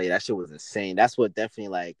wordplay. That shit was insane. That's what definitely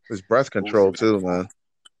like his breath control too, man.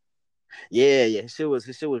 Yeah. His shit was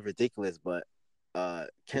ridiculous. But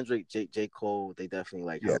Kendrick, J. Cole, they definitely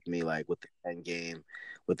like helped me like with the pen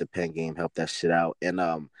game, helped that shit out.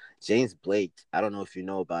 And James Blake, I don't know if you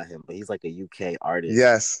know about him, but he's like a UK artist.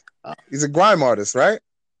 Yes. He's a grime artist, right?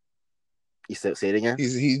 You say it again?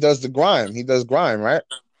 He does the grime. He does grime, right?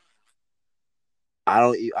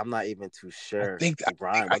 I'm not even too I sure. think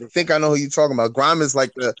Grime. I What is think I know who you're talking about. Grime is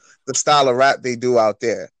like the style of rap they do out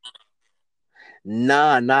there.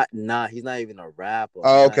 Nah. He's not even a rapper.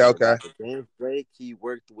 Oh, okay, okay. James Blake. He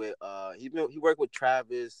worked with he worked with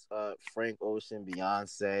Travis, Frank Ocean,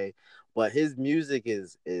 Beyonce, but his music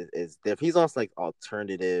is different. He's also like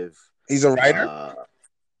alternative. He's a writer.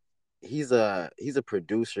 He's a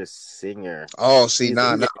producer singer. Oh, see, He's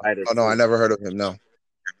a writer no, I too. never heard of him. No.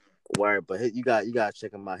 Word, but you gotta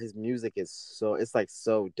check him out. His music is it's like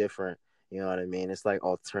so different. You know what I mean? It's like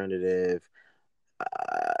alternative.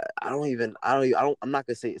 I'm not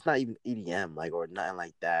gonna say it's not even EDM like or nothing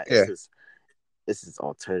like that. Yeah. This is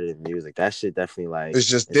alternative music. That shit definitely like it's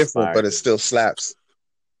just different, but it still slaps.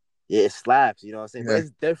 Yeah, it slaps. You know what I'm saying? Yeah. But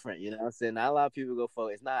it's different. You know what I'm saying? Not a lot of people go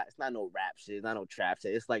for it's not no rap shit. It's not no trap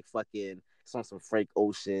shit. It's like fucking it's on some Frank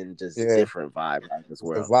Ocean, just different vibe like this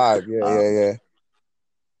world. The vibe, yeah.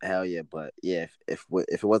 Hell yeah, but yeah, if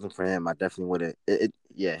it wasn't for him, I definitely wouldn't.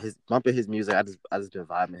 His bumping his music, I just been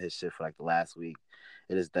vibing his shit for like the last week.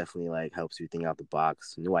 It is definitely like helps you think out the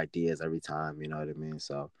box, new ideas every time. You know what I mean?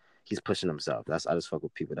 So he's pushing himself. I just fuck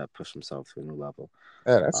with people that push themselves to a new level.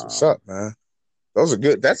 Yeah, that's what's up, man. Those are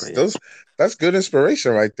good. That's good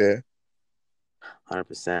inspiration right there.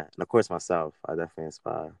 100%. And of course, myself, I definitely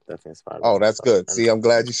inspire. Oh, that's good. See, I'm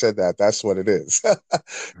glad you said that. That's what it is.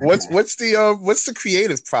 What's the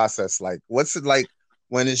creative process like? What's it like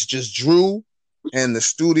when it's just Drew in the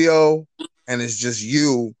studio and it's just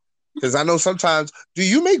you? Because I know sometimes, do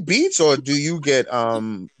you make beats or do you get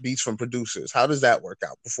beats from producers? How does that work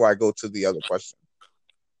out? Before I go to the other question.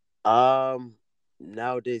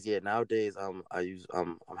 Nowadays, I'm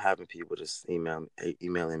having people just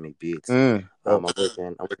emailing me beats. I'm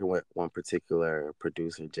working with one particular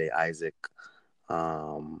producer, Jay Isaac.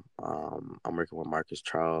 I'm working with Marcus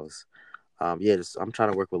Charles. I'm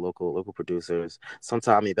trying to work with local producers.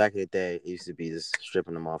 Sometimes, back in the day, it used to be just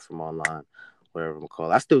stripping them off from online, whatever I'm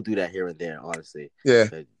called. I still do that here and there, honestly. Yeah.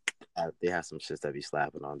 They have some shits that be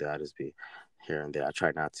slapping on there. I just be here and there. I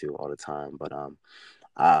try not to all the time, but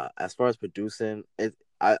as far as producing,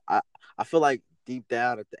 I feel like deep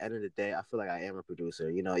down at the end of the day, I feel like I am a producer.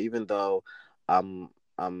 You know, even though I'm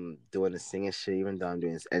doing the singing shit, even though I'm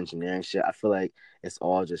doing this engineering shit, I feel like it's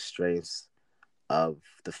all just strengths of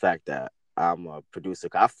the fact that I'm a producer.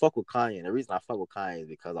 I fuck with Kanye, and the reason I fuck with Kanye is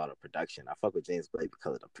because of the production. I fuck with James Blake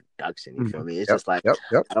because of the production. You feel me? It's just like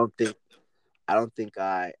I don't think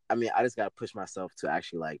I just gotta push myself to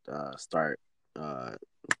actually like start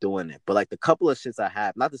doing it. But like the couple of shits I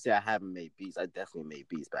have, not to say I haven't made beats, I definitely made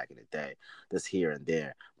beats back in the day, just here and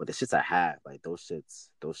there. But the shits I have, like those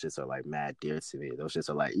shits are like mad dear to me. Those shits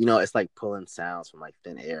are like, it's like pulling sounds from like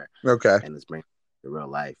thin air. Okay. And it's bringing it to real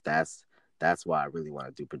life. That's why I really want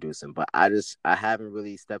to do producing. But I haven't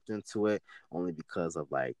really stepped into it only because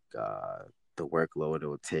of like the workload it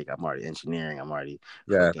would take. I'm already engineering.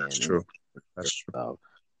 That's true. That's true. So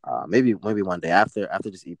maybe one day after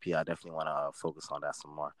this EP, I definitely want to focus on that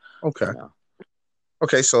some more. Okay.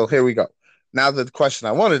 Okay, so here we go. Now the question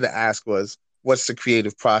I wanted to ask was, what's the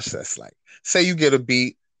creative process like? Say you get a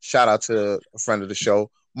beat. Shout out to a friend of the show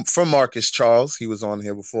from Marcus Charles. He was on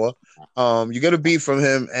here before. You get a beat from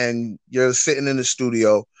him, and you're sitting in the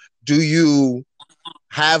studio. Do you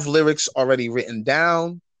have lyrics already written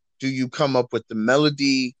down? Do you come up with the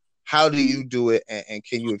melody? How do you do it? And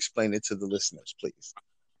can you explain it to the listeners, please?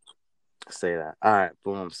 Say that. All right,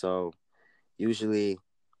 boom. So usually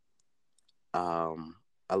I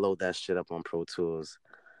load that shit up on Pro Tools.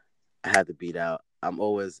 I had the beat out. I'm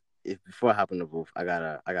always before I hop in the booth, I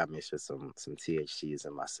gotta make sure some THCs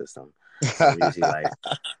in my system. So I'm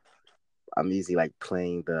usually like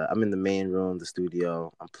playing I'm in the main room, the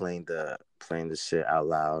studio. I'm playing the shit out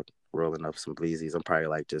loud, rolling up some bleezies. I'm probably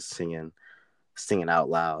like just singing out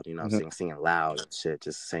loud, singing loud and shit,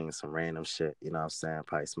 just saying some random shit, you know what I'm saying?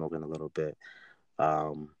 Probably smoking a little bit.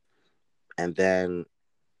 And then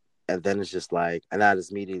it's just like, and I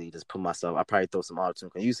just immediately just put myself, I probably throw some auto-tune,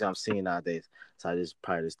 because usually I'm singing nowadays, so I just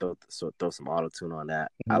probably just throw some auto-tune on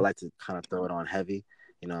that. I like to kind of throw it on heavy,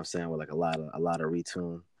 you know what I'm saying, with like a lot of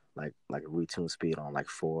retune, like a retune speed on like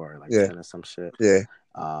 4 or like 10 or some shit. Yeah.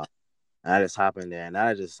 And I just hop in there, and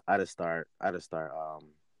I just start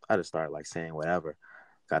like saying whatever.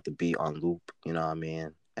 Got the beat on loop, you know what I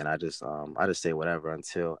mean? And I just say whatever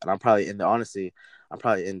until, and I'm probably in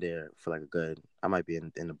there for like I might be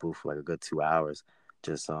in the booth for like a good 2 hours,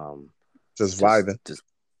 just vibing,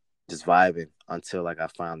 just vibing until like I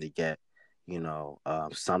finally get,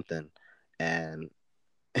 something. And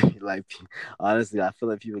like, honestly, I feel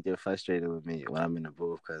like people get frustrated with me when I'm in the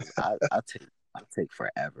booth, because I take I take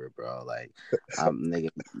forever, bro. Like, nigga,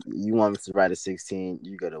 you want me to write a 16?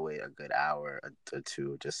 You gotta wait a good hour or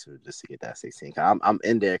two just to get that 16. I'm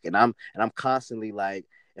in there, and I'm constantly like,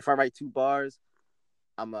 if I write 2 bars,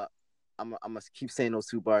 I'm a I'm gonna keep saying those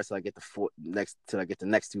 2 bars till I get the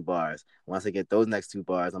next 2 bars. Once I get those next 2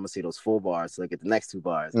 bars, I'm gonna say those 4 bars till I get the next 2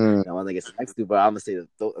 bars. Mm. Then once I get the next 2 bars, I'm gonna say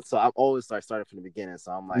so I'm always starting from the beginning.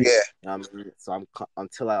 So I'm like, Yeah.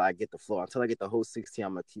 Until I get the floor, until I get the whole 16,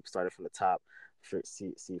 I'm gonna keep starting from the top.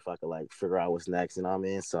 See if I can like figure out what's next. You know what I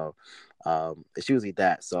mean? So, it's usually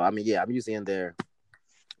that. So I mean, yeah, I'm usually in there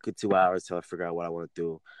good 2 hours till I figure out what I want to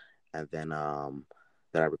do, and then I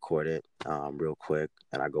record it real quick,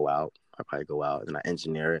 and I go out. I probably go out and I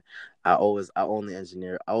engineer it. I only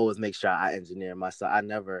engineer. I always make sure I engineer myself. I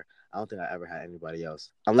don't think I ever had anybody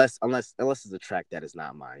else, unless it's a track that is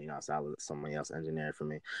not mine. You know, so I'll let somebody else engineer it for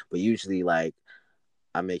me. But usually, like,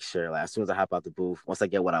 I make sure, like, as soon as I hop out the booth, once I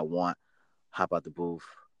get what I want, hop out the booth.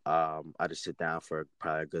 I just sit down for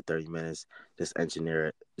probably a good 30 minutes, just engineer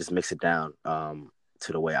it, just mix it down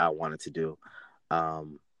to the way I want it to do.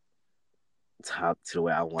 To the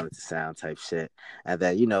way I want it to sound, type shit. And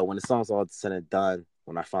then, you know, when the song's all said and done,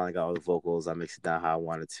 when I finally got all the vocals, I mix it down how I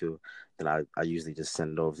wanted to. Then I usually just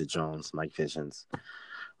send it over to Jones, Mike Visions,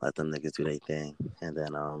 let them niggas do their thing, and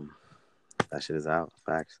then that shit is out.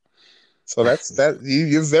 Facts. So that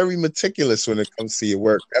you're very meticulous when it comes to your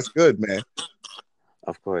work. That's good, man.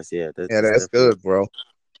 Of course, yeah. That's good, bro.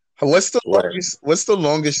 What's the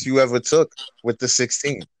longest you ever took with the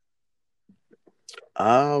 16?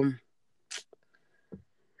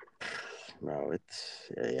 Bro, it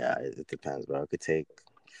depends, bro. It could take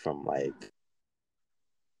from like.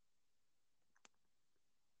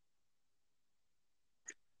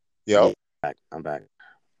 Yo, I'm back.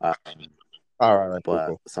 All right, but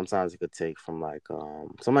cool. Sometimes it could take from like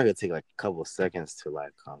sometimes it could take like a couple of seconds to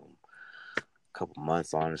like a couple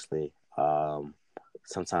months, honestly.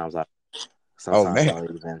 Sometimes I don't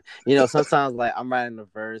even, you know, sometimes like I'm writing the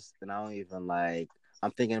verse and I don't even like, I'm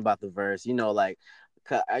thinking about the verse, you know, like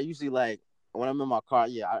I usually like when I'm in my car,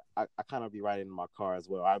 I kind of be writing in my car as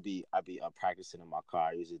well. I'll be practicing in my car.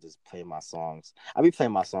 I usually just play my songs. I be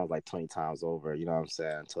playing my songs like 20 times over, you know what I'm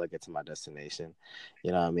saying, until I get to my destination.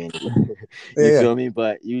 You know what I mean? You feel me?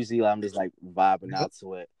 But usually I'm just like vibing out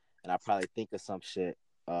to it, and I probably think of some shit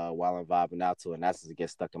while I'm vibing out to it, and that's just get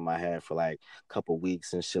stuck in my head for like a couple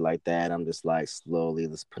weeks and shit like that. I'm just like slowly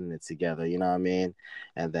just putting it together, you know what I mean?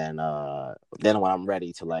 And then when I'm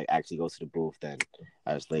ready to like actually go to the booth, then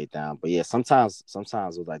I just lay it down. But yeah, sometimes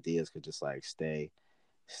those ideas could just like stay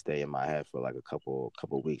in my head for like a couple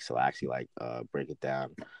weeks till I actually like break it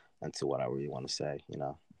down into what I really want to say, you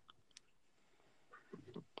know.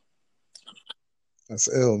 That's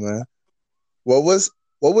ill, man. What was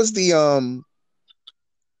the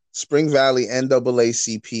Spring Valley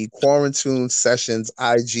NAACP Quarantine Sessions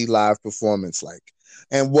IG live performance like?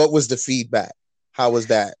 And what was the feedback? How was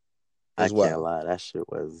that as well? I can't lie, that shit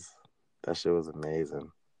was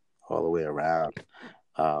amazing all the way around.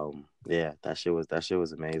 Yeah, that shit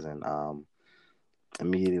was amazing.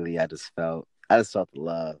 Immediately I just felt the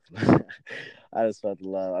love. I just felt the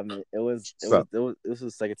love. I mean, this was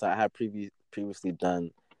the second time I had previously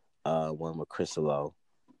done one with Chris Lo,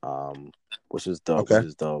 which was dope. Okay. Which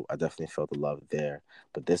was dope. I definitely felt the love there.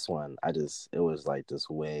 But this one, it was like there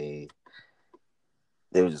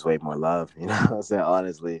was just way more love, you know what I'm saying?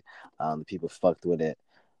 Honestly, the people fucked with it.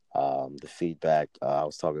 The feedback, I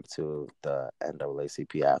was talking to the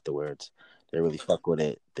NAACP afterwards. They really fuck with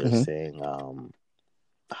it. They're saying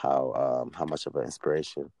how much of an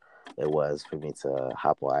inspiration it was for me to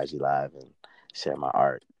hop on IG Live and share my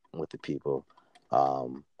art with the people.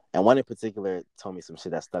 And one in particular told me some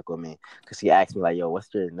shit that stuck with me because she asked me like, "Yo,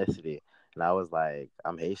 what's your ethnicity?" And I was like,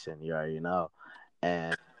 "I'm Haitian. You already know."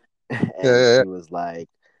 And she was like,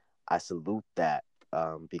 "I salute that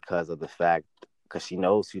because of the fact, because she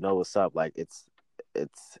knows what's up. Like it's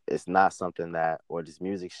not something that, or this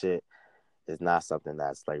music shit is not something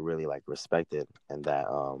that's like really like respected in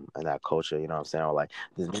that culture, you know what I'm saying? Or like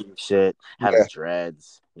this music shit, having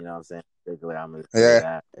dreads, you know what I'm saying? Particularly, I'm gonna say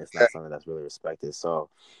that it's not something that's really respected. So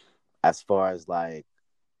as far as like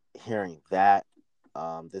hearing that,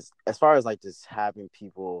 as far as like just having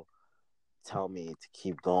people tell me to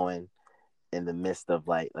keep going in the midst of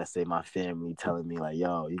like, let's say my family telling me like,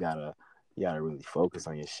 "Yo, you gotta really focus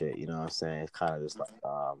on your shit," you know what I'm saying? It's kind of just like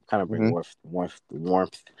kind of bring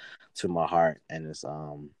warmth to my heart, and it's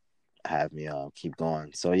have me keep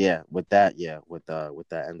going. So yeah, with that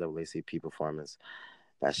NAACP performance,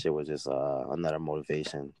 that shit was just another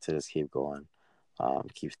motivation to just keep going,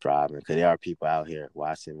 keep thriving, because there are people out here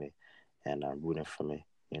watching me and rooting for me,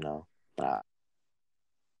 you know.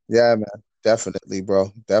 Yeah, man. Definitely,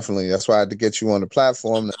 bro. Definitely. That's why I had to get you on the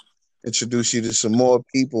platform to introduce you to some more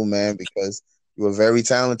people, man, because you are very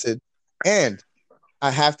talented. And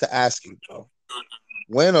I have to ask you, bro,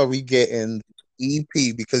 when are we getting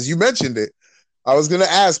EP? Because you mentioned it. I was gonna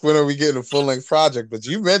ask when are we getting a full length project, but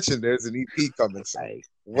you mentioned there's an EP coming soon. Like,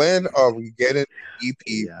 When are we getting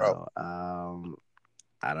EP, bro? yo,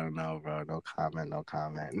 I don't know, bro. No comment. No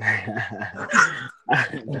comment.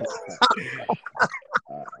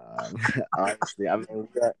 Honestly, I mean,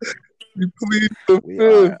 You please we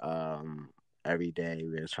fulfill. are every day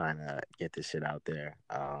we're trying to get this shit out there.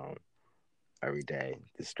 Every day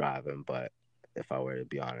just driving, but if I were to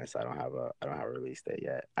be honest, I don't have a release date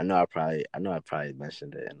yet. I know I probably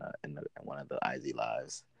mentioned it in one of the IZ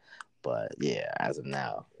lives. But yeah, as of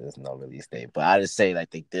now, there's no release date. But I just say, like,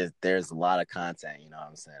 there's a lot of content, you know what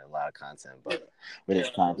I'm saying? A lot of content, but we're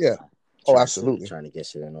just Yeah. Oh, absolutely. trying to get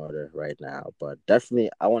shit in order right now. But definitely,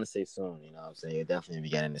 I want to say soon, you know what I'm saying? You'll definitely be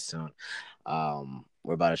getting it soon.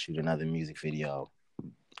 We're about to shoot another music video.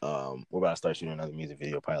 We're about to start shooting another music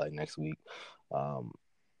video probably like next week.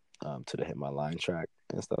 To the Hit My Line track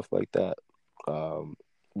and stuff like that.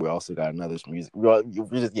 We also got another music. We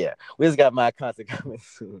just got my content coming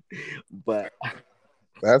soon. But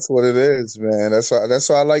That's what it is, man. That's what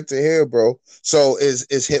I like to hear, bro. So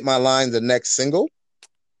is Hit My Line the next single?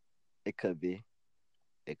 it could be.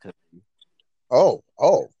 Oh.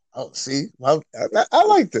 See, I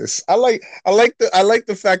like this. I like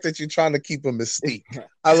the fact that you're trying to keep a mystique.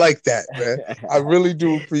 I like that, man. I really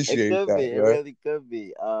do appreciate It could that. be. It Man. really could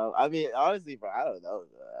be. I mean, honestly, bro, I don't know.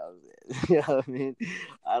 You know what I mean?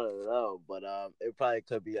 I don't know, but it probably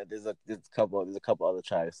could be. There's a couple other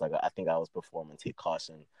tracks. Like I think I was performing Take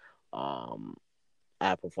Caution.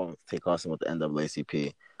 I performed Take Caution with the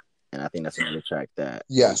NAACP, and I think that's another track that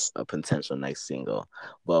Yes, a potential next single.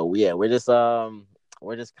 But yeah, we're just going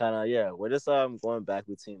back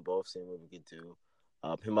between both, seeing what we can do.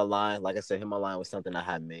 Hit My Line, like I said, Hit My Line was something I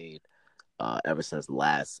had made ever since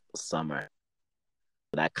last summer.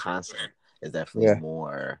 That concept is definitely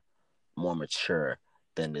more mature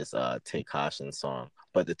than this Take Caution song.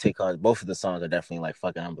 But the Take Caution, both of the songs are definitely like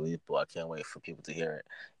fucking unbelievable. I can't wait for people to hear it.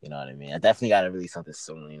 You know what I mean? I definitely got to release something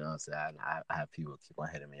soon. You know what I'm saying? I have people keep on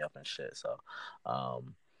hitting me up and shit. So,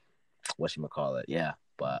 whatchamacallit? Yeah.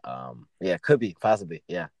 But yeah, could be, possibly.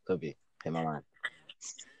 Yeah, could be. Hit My Line.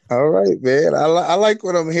 all right, man. I like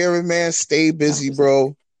what I'm hearing, man. Stay busy, 100%.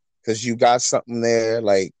 bro, because you got something there.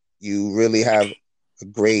 Like you really have a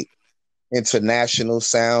great international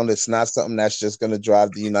sound. It's not something that's just going to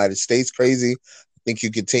drive the United States crazy. I think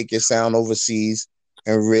you could take your sound overseas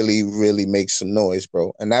and really, really make some noise,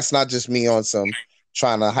 bro. And that's not just me on some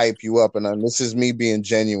trying to hype you up. And this is me being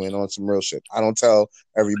genuine on some real shit. I don't tell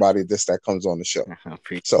everybody this that comes on the show.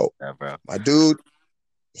 So, that, bro. My dude,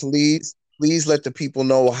 please let the people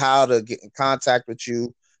know how to get in contact with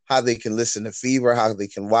you, how they can listen to Fever, how they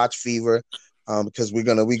can watch Fever. Because we're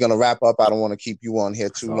gonna wrap up. I don't want to keep you on here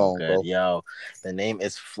too long, good. bro. Yo, the name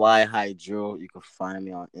is Fly High Drew. You can find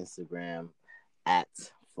me on Instagram at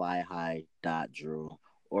flyhigh.drew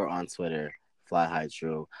or on Twitter,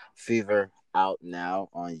 flyhighdrew. Fever out now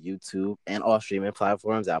on YouTube and all streaming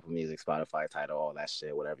platforms, Apple Music, Spotify, Tidal, all that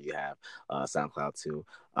shit, whatever you have, SoundCloud too.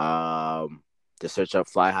 Just search up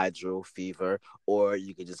Fly High Drew Fever, or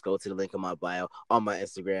you can just go to the link in my bio on my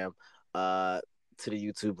Instagram, to the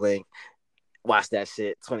YouTube link. Watch that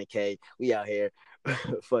shit. 20K. We out here.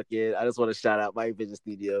 Fuck it. I just want to shout out Mike Vision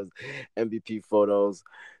Studios, MVP Photos.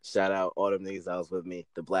 Shout out all them niggas that was with me.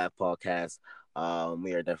 The Black Podcast.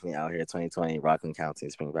 We are definitely out here. 2020, Rockland County,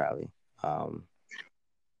 Spring Valley.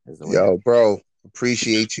 Yo, bro.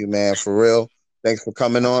 Appreciate you, man. For real. Thanks for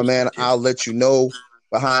coming on, man. I'll let you know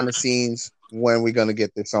behind the scenes when we're gonna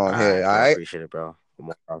get this on here. All right. Appreciate it, bro.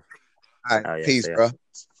 All right. Peace, bro.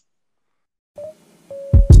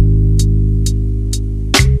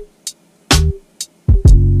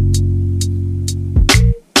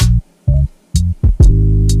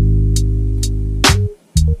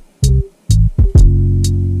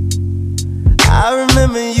 I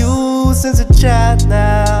remember you since a child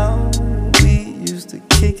now. We used to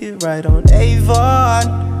kick it right on Avon.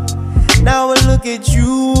 Now I look at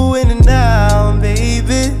you in the now,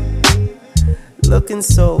 baby, looking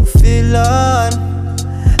so feline.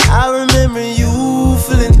 I remember you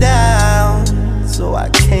feeling down, so I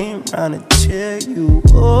came round to cheer you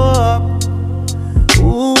up.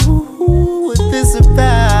 Ooh, what this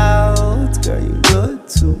about? Girl, you look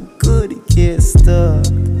too good to get stuck.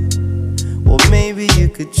 Well, maybe you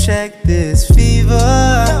could check this fever.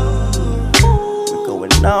 We're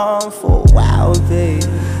going on for a while, babe.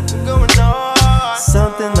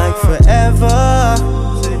 Something like forever.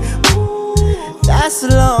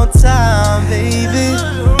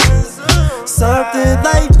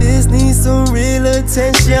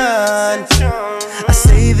 attention. I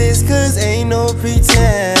say this cause ain't no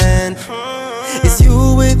pretend. It's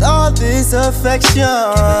you with all this affection.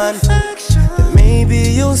 Then maybe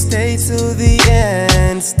you'll stay till the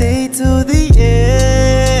end. Stay till the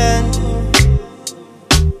end.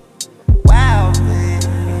 Wow,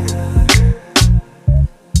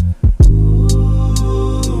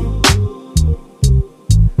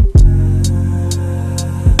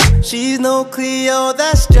 she's no Cleo,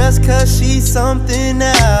 that's just cause she's something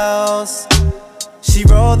else. She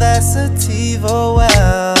roll that sativa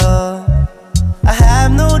well. I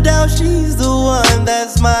have no doubt she's the one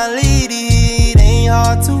that's my lady. It ain't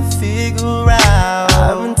hard to figure out.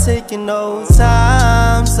 I've been taking no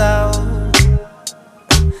times out.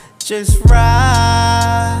 Just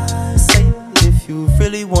ride. Say if you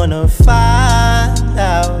really wanna find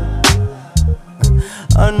out.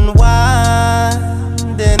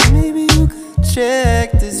 Unwind, then maybe you could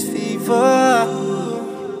check this fever.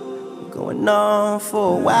 Going on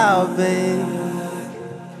for a while, babe.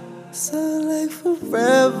 Sound like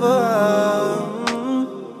forever.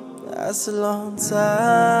 That's a long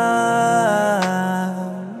time.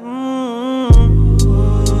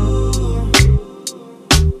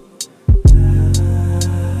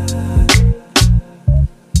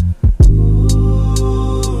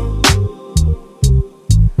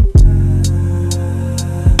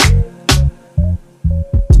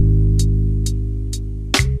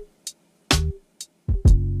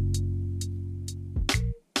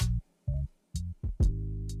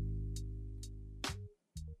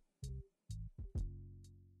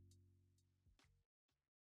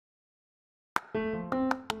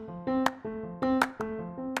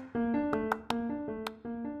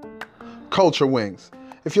 Culture Wings.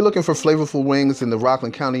 If you're looking for flavorful wings in the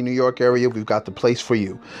Rockland County, New York area, we've got the place for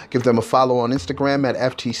you. Give them a follow on Instagram at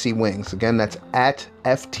FTC Wings. Again, that's at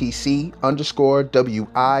FTC_WINGZ.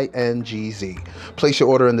 Place your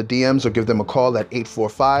order in the DMs or give them a call at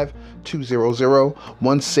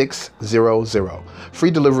 845-200-1600.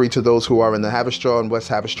 Free delivery to those who are in the Haverstraw and West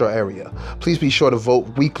Haverstraw area. Please be sure to vote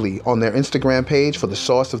weekly on their Instagram page for the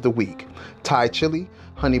sauce of the week. Thai chili,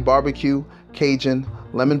 honey barbecue, Cajun,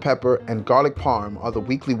 lemon pepper, and garlic parm are the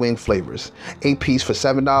weekly wing flavors. 8-piece for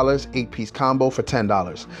 $7, 8-piece combo for $10,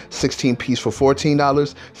 16-piece for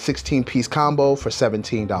 $14, 16-piece combo for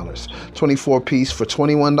 $17, 24-piece for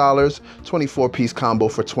 $21, 24-piece combo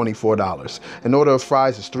for $24. An order of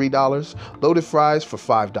fries is $3, loaded fries for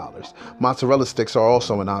 $5. Mozzarella sticks are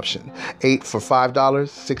also an option. 8 for $5,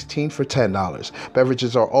 16 for $10.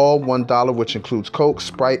 Beverages are all $1, which includes Coke,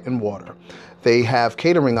 Sprite, and water. They have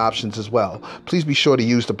catering options as well. Please be sure to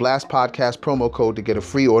use the Blast Podcast promo code to get a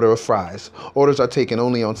free order of fries. Orders are taken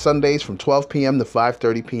only on Sundays from 12 p.m. to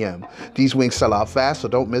 5:30 p.m. These wings sell out fast, so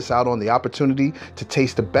don't miss out on the opportunity to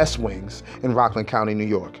taste the best wings in Rockland County, New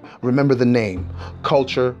York. Remember the name,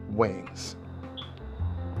 Culture Wings.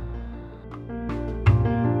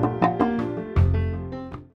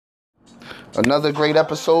 Another great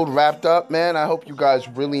episode wrapped up, man. I hope you guys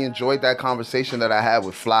really enjoyed that conversation that I had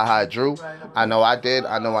with Fly High Drew. I know I did.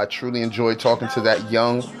 I know I truly enjoyed talking to that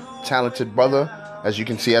young, talented brother. As you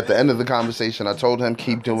can see at the end of the conversation, I told him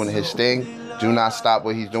keep doing his thing. Do not stop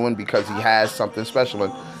what he's doing because he has something special.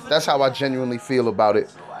 And that's how I genuinely feel about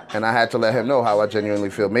it. And I had to let him know how I genuinely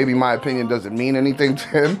feel. Maybe my opinion doesn't mean anything to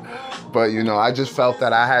him, but, you know, I just felt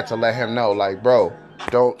that I had to let him know, like, bro,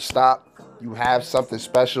 don't stop. You have something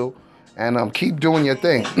special. And keep doing your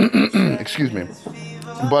thing. Excuse me.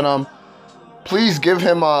 But please give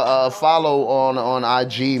him a follow on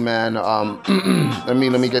IG, man. let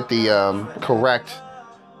me get the correct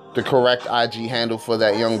IG handle for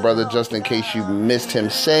that young brother, just in case you missed him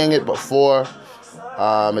saying it before.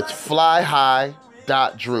 It's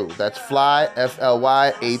flyhigh.drew. That's fly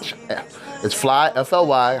FLYH. It's fly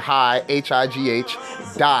FLY high HIGH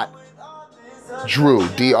dot Drew,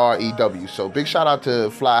 DREW. So big shout out to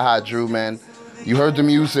Fly High Drew, man. You heard the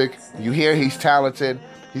music. You hear he's talented.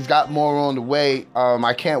 He's got more on the way.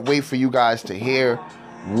 I can't wait for you guys to hear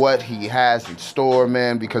what he has in store,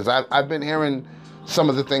 man, because I've been hearing some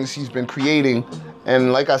of the things he's been creating.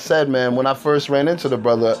 And like I said, man, when I first ran into the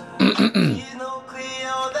brother, I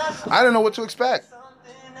didn't know what to expect.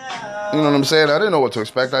 You know what I'm saying? I didn't know what to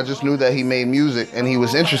expect. I just knew that he made music and he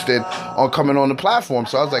was interested on coming on the platform.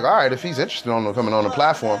 So I was like, all right, if he's interested on coming on the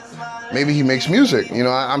platform, maybe he makes music. You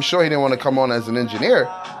know, I'm sure he didn't want to come on as an engineer.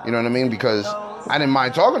 You know what I mean? Because I didn't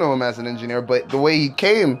mind talking to him as an engineer, but the way he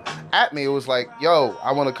came at me, it was like, yo,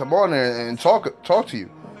 I want to come on there and talk to you.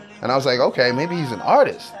 And I was like, okay, maybe he's an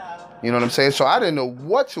artist. You know what I'm saying? So I didn't know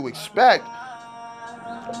what to expect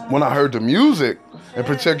when I heard the music, in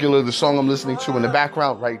particular the song I'm listening to in the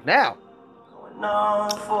background right now.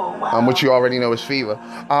 which you already know is Fever.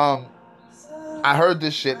 I heard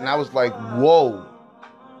this shit and I was like, whoa,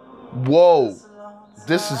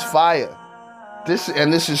 this is fire. This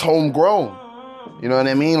is homegrown. You know what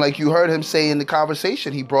I mean? Like you heard him say in the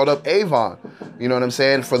conversation, he brought up Avon. You know what I'm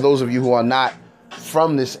saying? For those of you who are not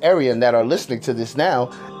from this area and that are listening to this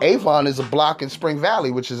now, Avon is a block in Spring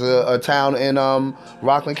Valley, which is a town in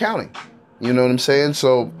Rockland County. You know what I'm saying?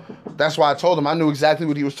 So that's why I told him I knew exactly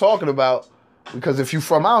what he was talking about. Because if you're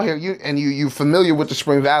from out here, you're familiar with the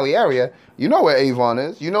Spring Valley area, you know where Avon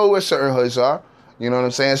is. You know where certain hoods are. You know what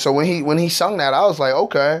I'm saying? So when he sung that, I was like,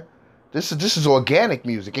 okay, this is organic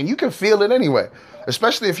music, and you can feel it anyway.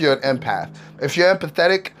 Especially if you're an empath. If you're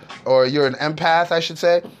empathetic, or you're an empath, I should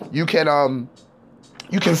say, you can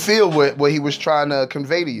feel what he was trying to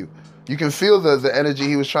convey to you. You can feel the energy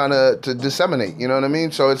he was trying to disseminate. You know what I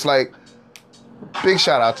mean? So it's like, big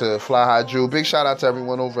shout out to Fly High Drew. Big shout out to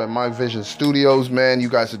everyone over at My Vision Studios, man. You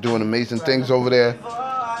guys are doing amazing things over there.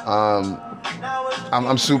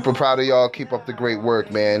 I'm super proud of y'all. Keep up the great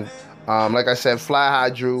work, man. Like I said, Fly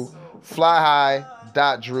High Drew,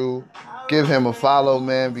 flyhigh.drew. Give him a follow,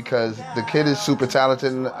 man, because the kid is super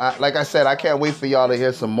talented. And like I said, I can't wait for y'all to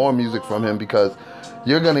hear some more music from him, because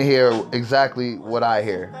you're going to hear exactly what I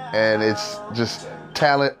hear. And it's just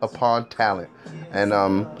talent upon talent. And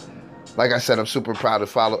like I said, I'm super proud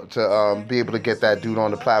to be able to get that dude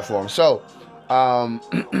on the platform. So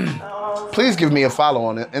please give me a follow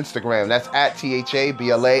on Instagram. That's at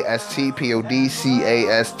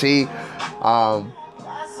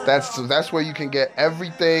THABLASTPODCAST. That's where you can get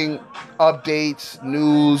everything, updates,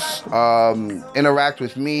 news, interact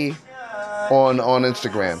with me on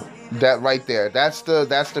Instagram. That right there. That's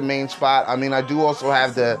the main spot. I mean, I do also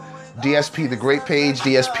have the DSP the Great page,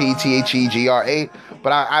 DSP THEGR8,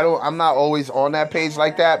 but I'm not always on that page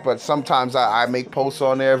like that, but sometimes I make posts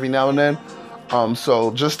on there every now and then. So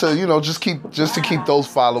just to keep those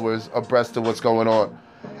followers abreast of what's going on.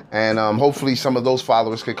 And hopefully some of those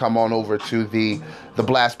followers could come on over to the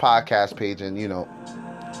Blast Podcast page and,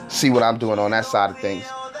 see what I'm doing on that side of things.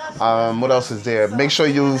 What else is there? Make sure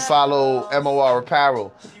you follow MOR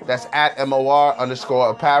Apparel. That's at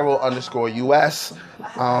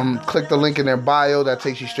MOR_apparel_US. Click the link in their bio. That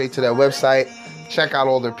takes you straight to their website. Check out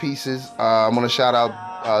all their pieces. I'm going to shout out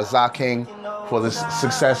Zaking for the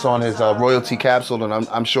success on his royalty capsule, and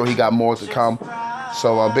I'm sure he got more to come.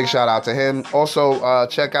 So big shout out to him. Also,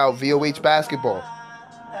 check out VOH Basketball.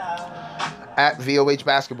 At VOH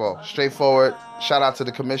Basketball. Straightforward. Shout out to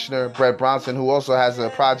the commissioner, Brett Bronson, who also has a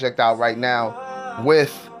project out right now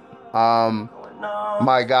with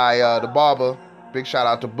my guy, the barber. Big shout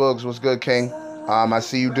out to Boogs. What's good, King? I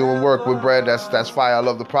see you doing work with Brett. That's fire. I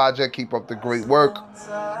love the project. Keep up the great work.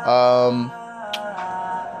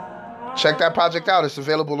 Check that project out. It's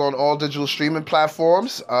available on all digital streaming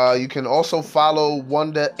platforms. You can also follow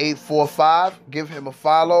Wonder845. Give him a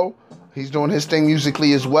follow. He's doing his thing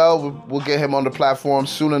musically as well. We'll get him on the platform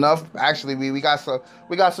soon enough. Actually, we got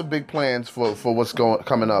some big plans for what's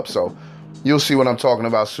coming up. So you'll see what I'm talking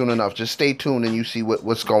about soon enough. Just stay tuned and you see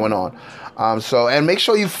what's going on. And make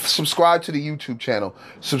sure you subscribe to the YouTube channel.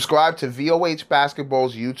 Subscribe to VOH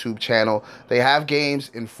Basketball's YouTube channel. They have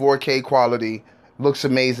games in 4K quality. Looks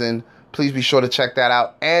amazing. Please be sure to check that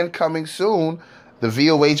out. And coming soon, the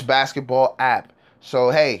VOH Basketball app. So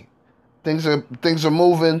hey, things are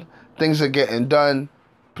moving. Things are getting done.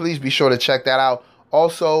 Please be sure to check that out.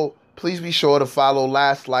 Also, please be sure to follow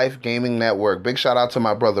Last Life Gaming Network. Big shout out to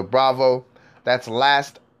my brother Bravo. That's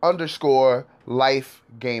last_life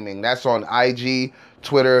gaming. That's on IG,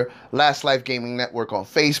 Twitter, Last Life Gaming Network on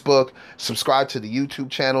Facebook. Subscribe to the YouTube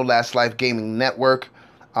channel, Last Life Gaming Network.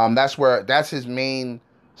 That's his main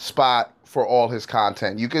spot for all his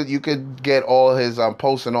content. You could get all his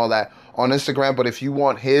posts and all that on Instagram, but if you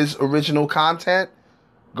want his original content,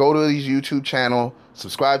 go to his YouTube channel,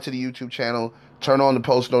 subscribe to the YouTube channel, turn on the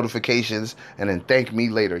post notifications, and then thank me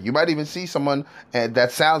later. You might even see someone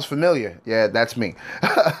that sounds familiar. Yeah, that's me.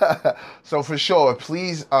 So for sure,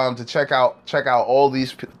 please to check out all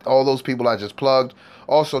those people I just plugged.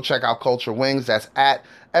 Also check out Culture Wings. That's at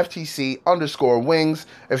FTC_wings.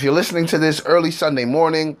 If you're listening to this early Sunday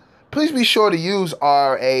morning, please be sure to use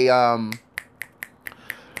our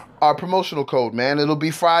promotional code, man. It'll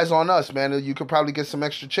be fries on us, man. You could probably get some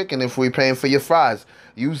extra chicken if we're paying for your fries.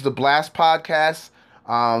 Use the Blast Podcast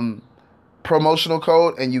promotional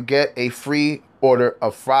code and you get a free order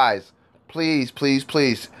of fries. Please, please,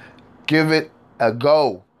 please give it a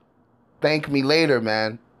go. Thank me later,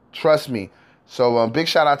 man. Trust me. So big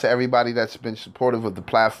shout out to everybody that's been supportive of the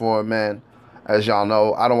platform, man. As y'all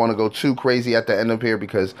know, I don't want to go too crazy at the end of here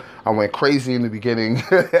because I went crazy in the beginning.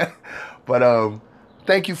 But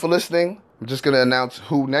thank you for listening. I'm just going to announce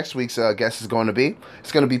who next week's guest is going to be.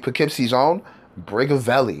 It's going to be Poughkeepsie's own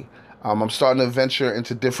Brigavelli. I'm starting to venture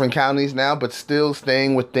into different counties now, but still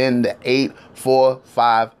staying within the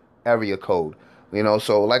 845 area code. You know,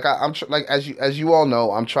 so like as you all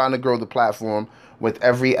know, I'm trying to grow the platform with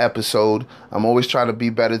every episode. I'm always trying to be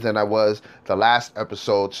better than I was the last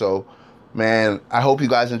episode. So, man, I hope you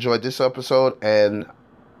guys enjoyed this episode, and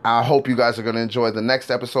I hope you guys are going to enjoy the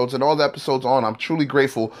next episodes and all the episodes on. I'm truly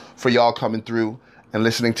grateful for y'all coming through and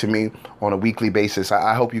listening to me on a weekly basis.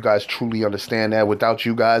 I hope you guys truly understand that. Without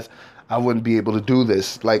you guys, I wouldn't be able to do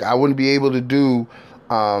this. Like, I wouldn't be able to do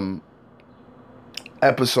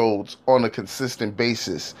episodes on a consistent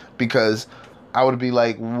basis, because I would be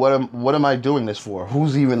like, what am I doing this for?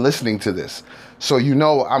 Who's even listening to this? So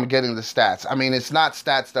I'm getting the stats. I mean, it's not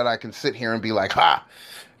stats that I can sit here and be like,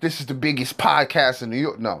 this is the biggest podcast in New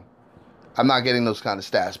York. No, I'm not getting those kind of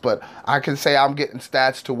stats. But I can say I'm getting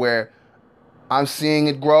stats to where I'm seeing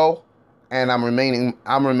it grow, and I'm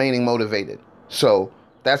remaining motivated. So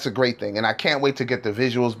that's a great thing. And I can't wait to get the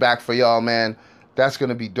visuals back for y'all, man. That's going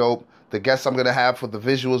to be dope. The guests I'm going to have for the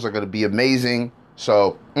visuals are going to be amazing.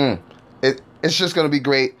 So it's just going to be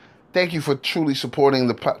great. Thank you for truly supporting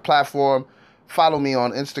the platform. Follow me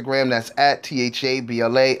on Instagram. That's at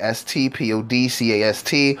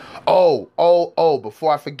THABLASTPODCAST. Oh,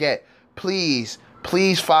 before I forget, please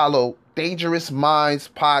follow Dangerous Minds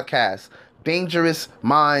Podcast. Dangerous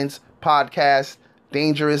Minds Podcast.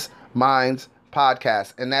 Dangerous Minds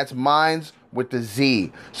Podcast. And that's Minds with the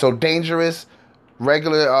Z. So Dangerous,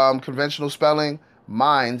 regular conventional spelling,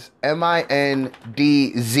 Minds, MINDZ,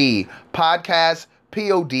 Podcast,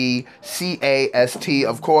 PODCAST.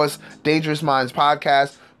 Of course, Dangerous Minds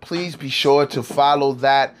Podcast. Please be sure to follow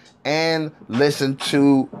that and listen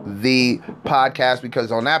to the podcast, because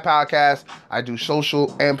on that podcast I do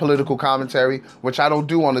social and political commentary, which I don't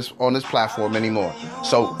do on this platform anymore.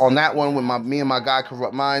 So on that one, with me and my guy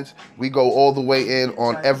Corrupt Minds, we go all the way in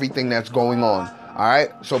on everything that's going on. All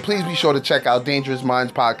right, so please be sure to check out Dangerous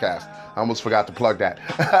Minds Podcast. I almost forgot to plug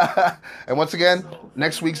that. And once again,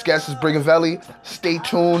 next week's guest is Brigavelli. Stay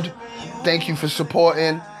tuned. Thank you for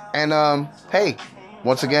supporting. And hey,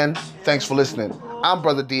 once again, thanks for listening. I'm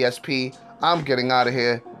Brother DSP. I'm getting out of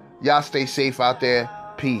here. Y'all stay safe out there.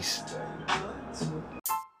 Peace.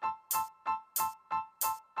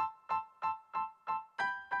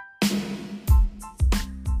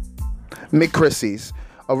 McChrissy's,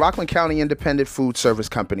 a Rockland County independent food service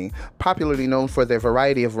company, popularly known for their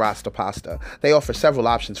variety of Rasta pasta. They offer several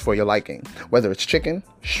options for your liking, whether it's chicken,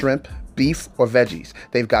 shrimp, beef, or veggies.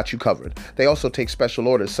 They've got you covered. They also take special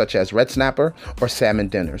orders such as red snapper or salmon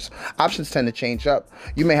dinners. Options tend to change up.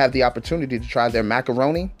 You may have the opportunity to try their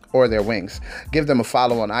macaroni or their wings. Give them a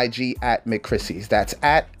follow on IG at McChrissy's. That's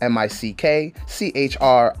at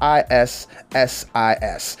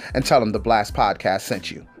MICKCHRISSIS. And tell them the Blast Podcast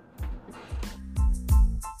sent you.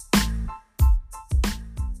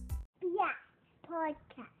 Yeah,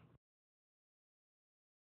 podcast.